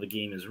of how the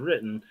game is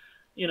written,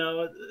 you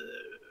know,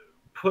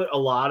 put a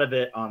lot of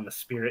it on the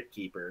Spirit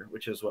Keeper,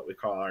 which is what we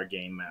call our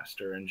game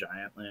master in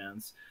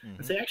Giantlands, and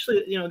hmm. say,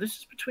 actually, this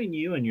is between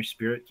you and your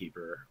Spirit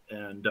Keeper,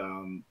 and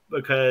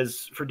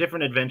because for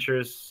different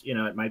adventures,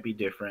 it might be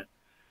different,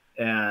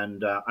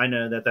 and I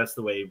know that that's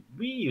the way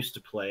we used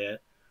to play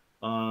it.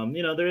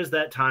 There is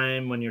that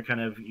time when you're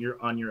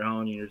on your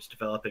own and you're just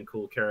developing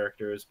cool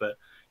characters, but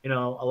a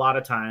lot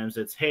of times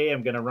it's, hey,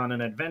 I'm going to run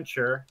an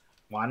adventure.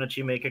 Why don't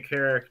you make a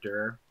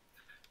character?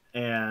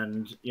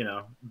 And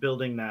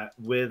building that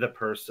with a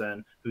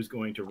person who's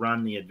going to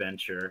run the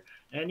adventure,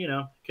 and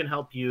can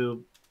help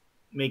you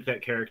make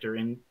that character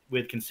in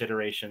with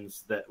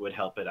considerations that would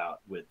help it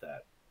out with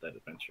that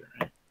adventure.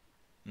 Right?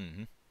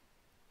 Hmm.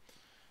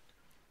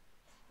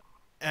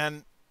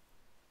 And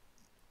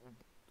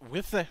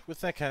with that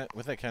kind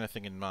of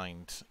thing in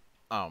mind,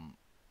 um,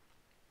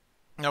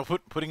 Now,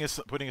 putting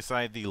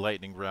aside the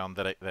lightning round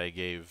that I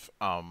gave,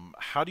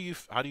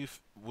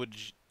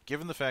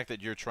 given the fact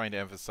that you're trying to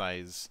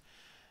emphasize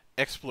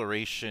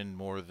exploration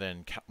more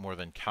than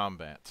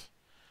combat,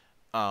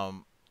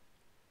 um,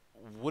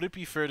 would it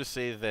be fair to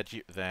say that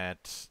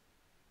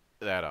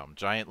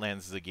Giantlands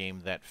is a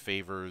game that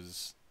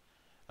favors,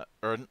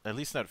 or at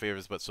least not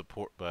favors, but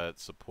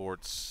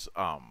supports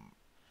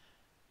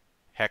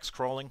hex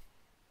crawling,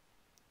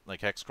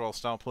 like hex crawl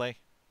style play?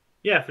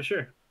 Yeah, for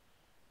sure.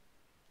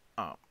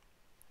 Um,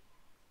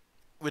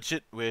 which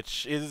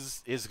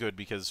is good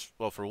because,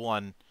 well, for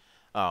one,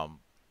 um,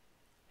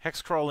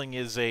 hex crawling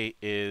is a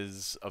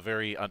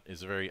very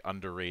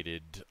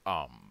underrated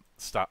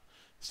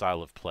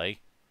style of play,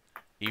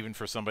 even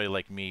for somebody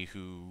like me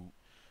who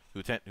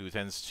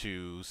tends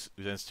to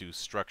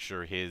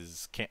structure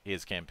his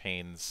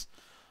campaigns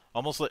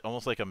almost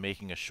like I'm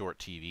making a short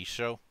TV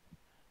show.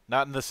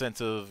 Not in the sense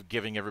of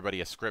giving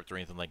everybody a script or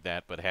anything like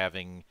that, but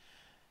having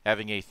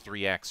a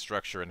 3-act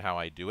structure in how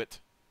I do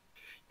it.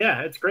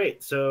 Yeah, it's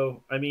great.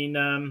 So, I mean,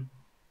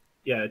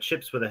 yeah, it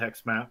ships with a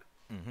hex map.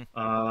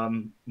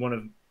 Mm-hmm. One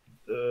of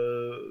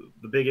the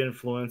big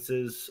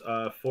influences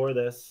for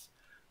this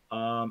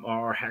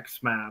are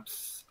hex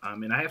maps. I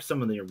mean, I have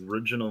some of the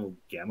original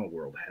Gamma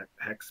World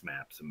hex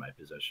maps in my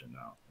possession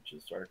now, which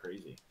is sort of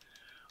crazy.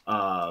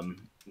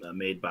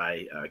 Made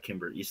by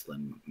Kimber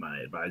Eastland, my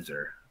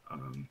advisor,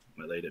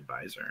 my late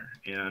advisor.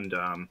 And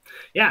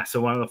yeah,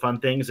 so one of the fun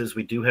things is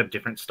we do have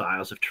different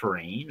styles of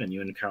terrain, and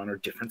you encounter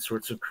different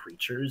sorts of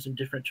creatures in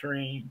different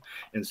terrain.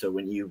 And so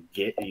when you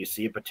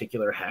see a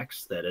particular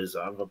hex that is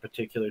of a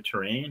particular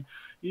terrain,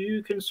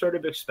 you can sort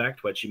of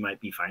expect what you might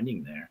be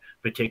finding there,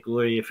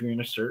 particularly if you're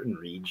in a certain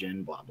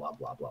region, blah, blah,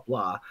 blah, blah,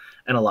 blah.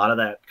 And a lot of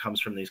that comes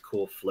from these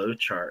cool flow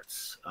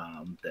charts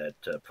that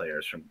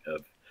players from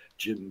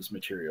Jim's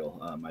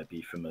material might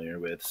be familiar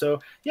with. So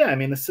yeah, I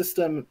mean, there's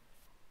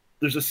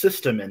a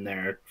system in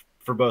there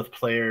for both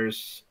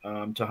players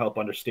to help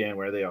understand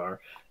where they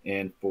are,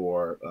 and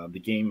for the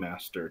game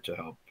master to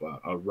help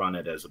run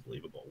it as a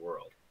believable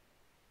world.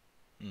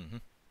 Mm-hmm.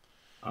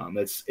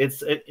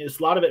 It's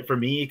a lot of it for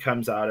me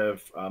comes out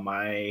of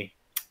my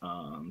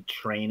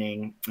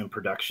training and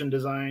production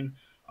design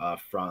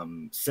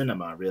from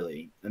cinema,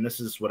 really. And this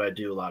is what I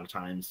do a lot of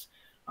times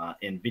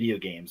in video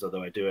games,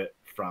 although I do it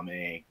from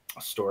a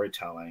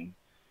storytelling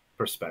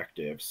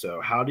perspective. So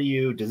how do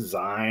you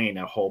design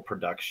a whole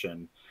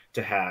production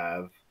to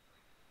have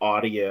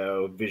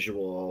audio,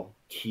 visual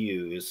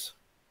cues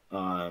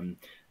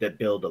that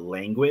build a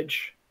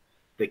language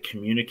that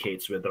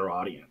communicates with your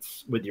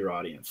audience,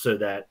 so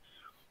that,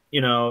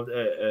 you know,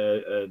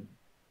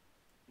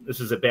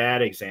 this is a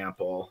bad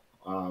example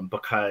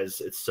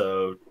because it's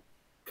so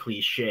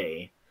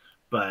cliche,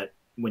 but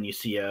when you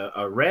see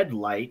a red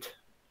light,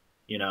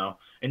 you know,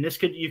 and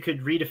you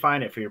could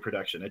redefine it for your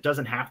production. It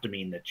doesn't have to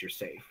mean that you're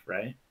safe,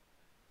 right?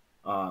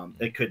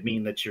 It could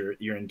mean that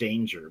you're in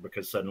danger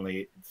because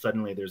suddenly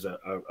there's a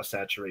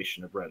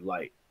saturation of red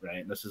light, right?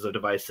 And this is a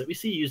device that we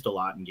see used a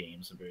lot in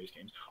games, in various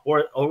games.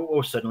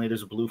 Or suddenly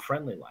there's a blue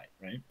friendly light,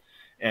 right?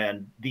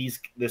 And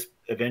this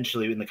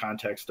eventually, in the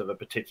context of a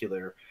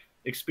particular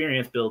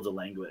experience, builds a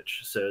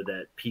language so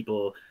that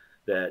people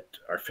that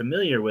are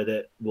familiar with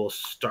it will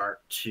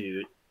start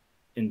to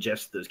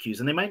ingest those cues,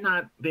 and they might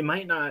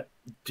not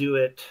do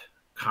it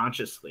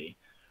consciously,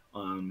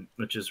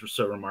 which is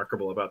so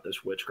remarkable about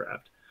this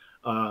witchcraft.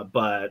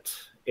 But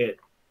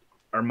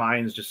our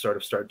minds just sort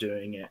of start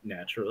doing it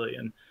naturally,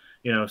 and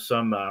you know,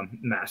 some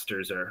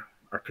masters are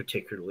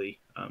particularly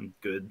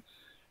good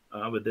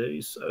with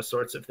these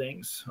sorts of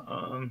things.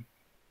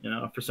 You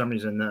know, for some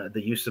reason,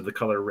 the use of the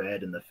color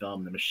red in the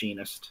film The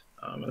Machinist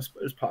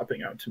is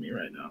popping out to me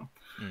right now.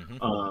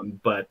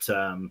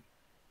 Mm-hmm.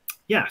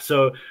 Yeah,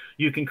 so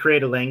you can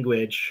create a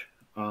language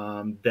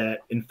that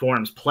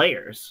informs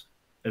players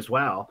as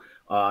well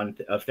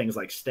of things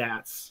like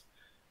stats,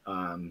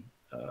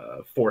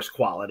 force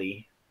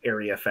quality,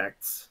 area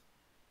effects,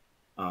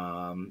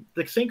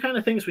 the same kind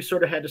of things we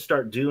sort of had to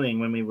start doing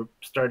when we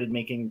started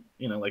making,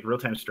 you know, like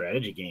real-time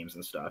strategy games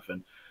and stuff.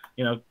 And,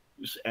 you know,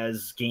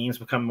 as games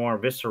become more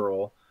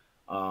visceral,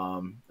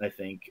 I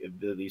think,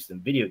 at least in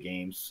video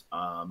games,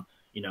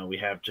 you know, we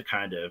have to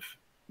kind of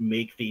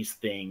make these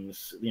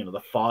things, you know, the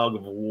fog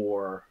of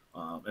war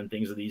and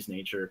things of these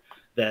nature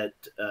that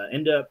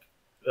end up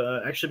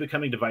actually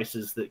becoming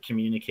devices that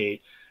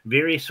communicate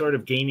very sort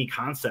of gamey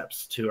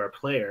concepts to our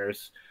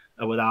players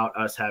without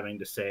us having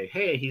to say,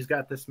 hey, he's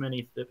got this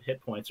many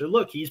hit points, or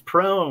look, he's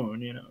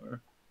prone, you know,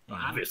 or well,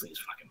 obviously he's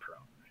fucking prone.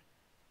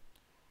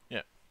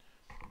 Right?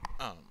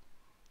 Yeah.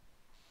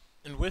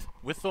 And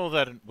with all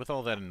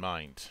that in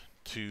mind,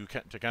 to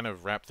kind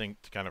of wrap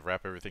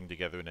everything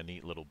together in a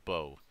neat little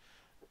bow,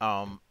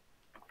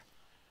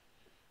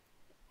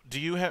 do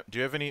you have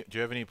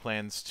any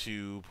plans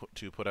to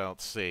put out,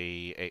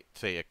 say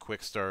a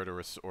quick start or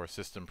a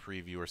system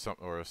preview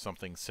or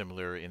something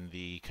similar in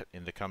the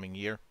coming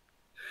year?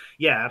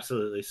 Yeah,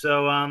 absolutely.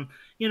 So,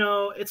 you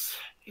know, it's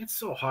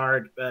so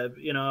hard.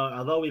 You know,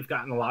 although we've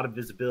gotten a lot of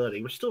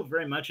visibility, we're still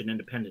very much an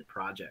independent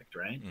project,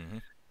 right? Mm-hmm.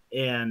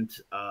 and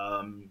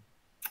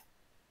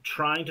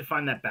trying to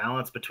find that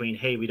balance between,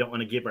 hey, we don't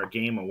want to give our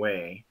game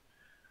away,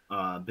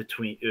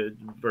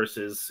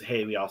 versus,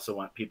 hey, we also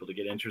want people to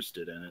get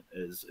interested in it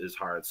is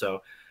hard.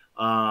 So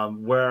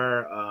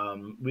where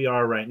we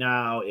are right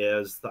now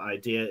is the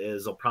idea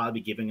is I'll probably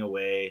be giving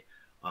away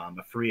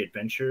a free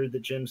adventure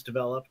that Jim's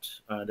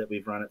developed that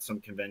we've run at some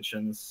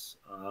conventions.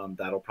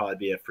 That'll probably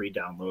be a free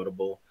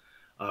downloadable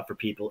for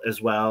people,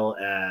 as well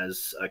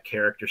as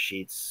character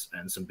sheets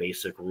and some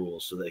basic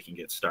rules so they can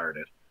get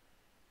started.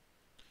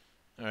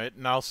 All right,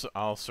 and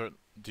I'll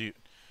do you,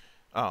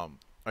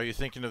 are you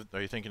thinking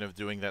of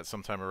doing that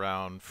sometime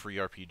around Free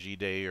RPG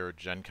Day or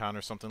Gen Con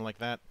or something like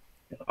that?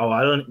 Oh,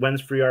 I don't.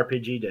 When's Free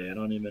RPG Day? I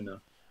don't even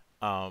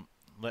know.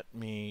 Let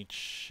me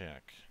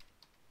check.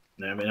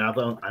 I mean, I've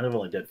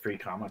only did Free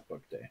Comic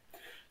Book Day,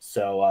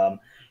 so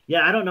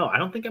yeah, I don't know. I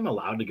don't think I'm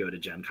allowed to go to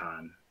Gen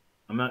Con.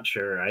 I'm not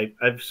sure.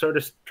 I've sort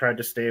of tried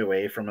to stay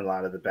away from a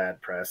lot of the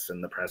bad press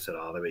and the press at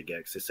all that we get,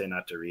 because they say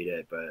not to read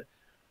it, but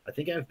I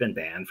think I've been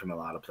banned from a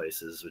lot of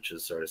places, which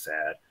is sort of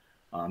sad.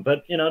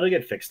 But, you know, it'll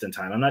get fixed in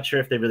time. I'm not sure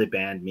if they really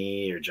banned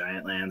me or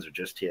Giantlands or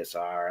just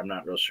TSR. I'm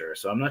not real sure.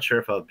 So I'm not sure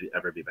if I'll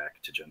ever be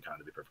back to Gen Con,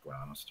 to be perfectly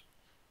honest.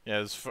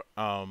 Yeah,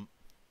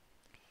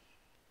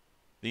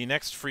 the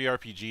next Free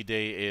RPG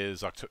Day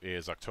is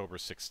October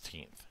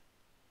 16th.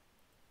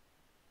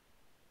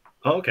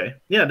 Oh, okay.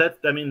 Yeah, that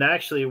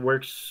actually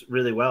works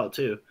really well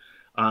too.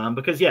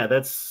 Because yeah,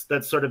 that's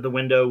sort of the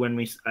window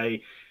when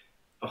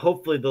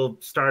hopefully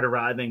they'll start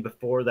arriving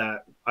before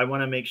that. I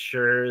want to make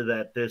sure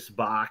that this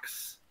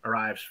box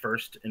arrives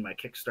first in my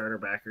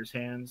Kickstarter backers'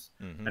 hands,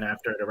 and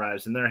after it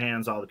arrives in their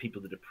hands, all the people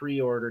that have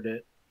pre-ordered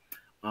it,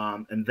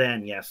 and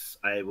then yes,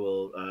 I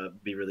will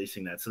be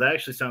releasing that. So that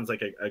actually sounds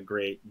like a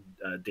great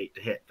date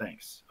to hit.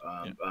 Thanks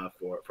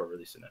for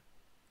releasing it.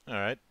 All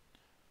right,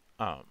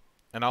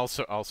 and I'll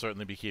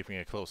certainly be keeping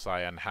a close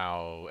eye on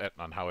how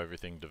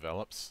everything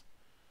develops.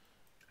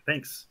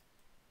 Thanks.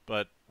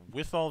 But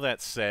with all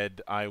that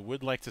said, I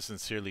would like to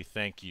sincerely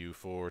thank you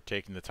for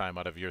taking the time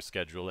out of your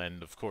schedule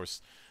and, of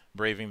course,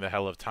 braving the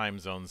hell of time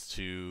zones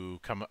to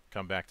come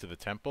back to the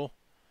temple.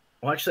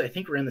 Well, actually, I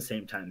think we're in the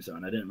same time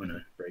zone. I didn't want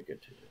to break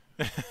it to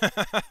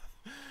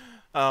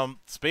you.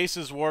 Space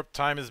is warped,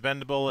 time is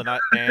bendable,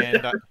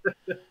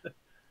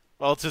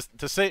 well,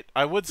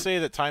 I would say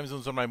that time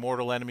zones are my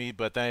mortal enemy,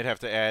 but then I'd have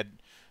to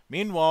add,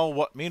 meanwhile,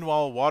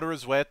 water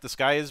is wet, the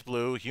sky is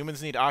blue,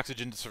 humans need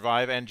oxygen to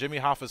survive, and Jimmy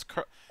Hoffa's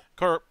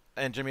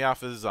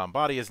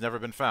body has never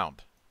been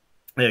found.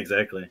 Yeah,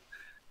 exactly.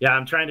 Yeah,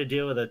 I'm trying to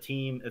deal with a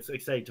team. It's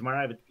exciting. Tomorrow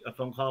I have a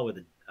phone call with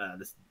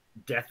this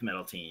death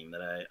metal team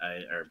that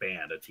or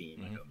band, a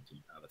team. I call them a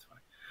team. Oh, that's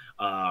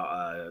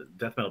funny.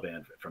 Death metal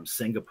band from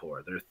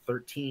Singapore. They're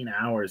 13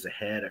 hours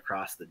ahead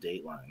across the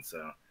date line,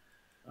 so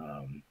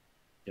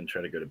can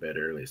try to go to bed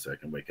early so I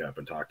can wake up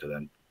and talk to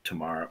them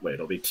tomorrow. Wait,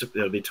 it'll be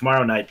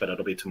tomorrow night, but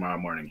it'll be tomorrow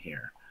morning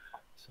here.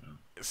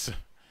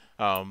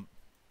 So,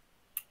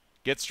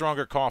 get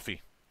stronger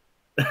coffee.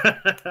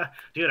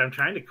 Dude, I'm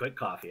trying to quit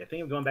coffee. I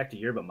think I'm going back to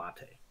yerba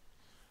mate.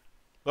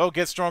 Well,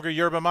 get stronger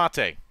yerba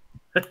mate.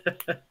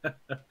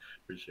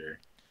 For sure.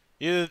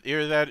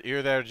 Either that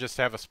or just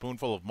have a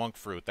spoonful of monk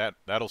fruit.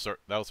 That'll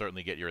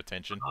certainly get your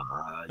attention.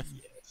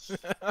 Yes.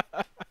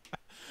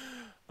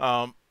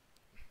 Well,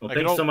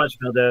 thanks so much,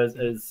 Milda.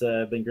 It's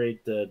been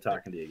great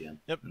talking to you again.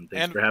 Yep. And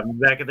thanks for having me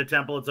back at the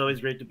temple. It's always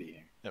great to be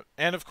here. Yep.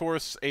 And, of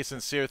course, a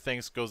sincere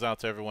thanks goes out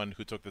to everyone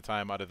who took the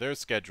time out of their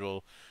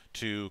schedule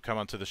to come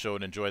onto the show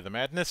and enjoy the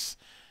madness.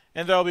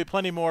 And there will be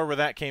plenty more where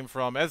that came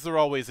from, as there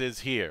always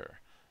is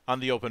here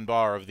on the open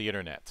bar of the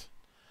Internet.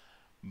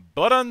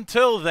 But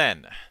until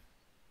then,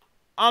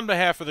 on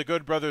behalf of the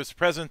good brothers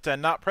present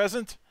and not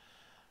present,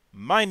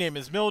 my name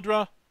is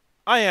Mildra.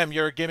 I am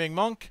your gaming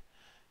monk.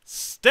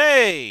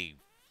 Stay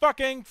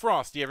fucking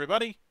frosty,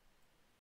 everybody.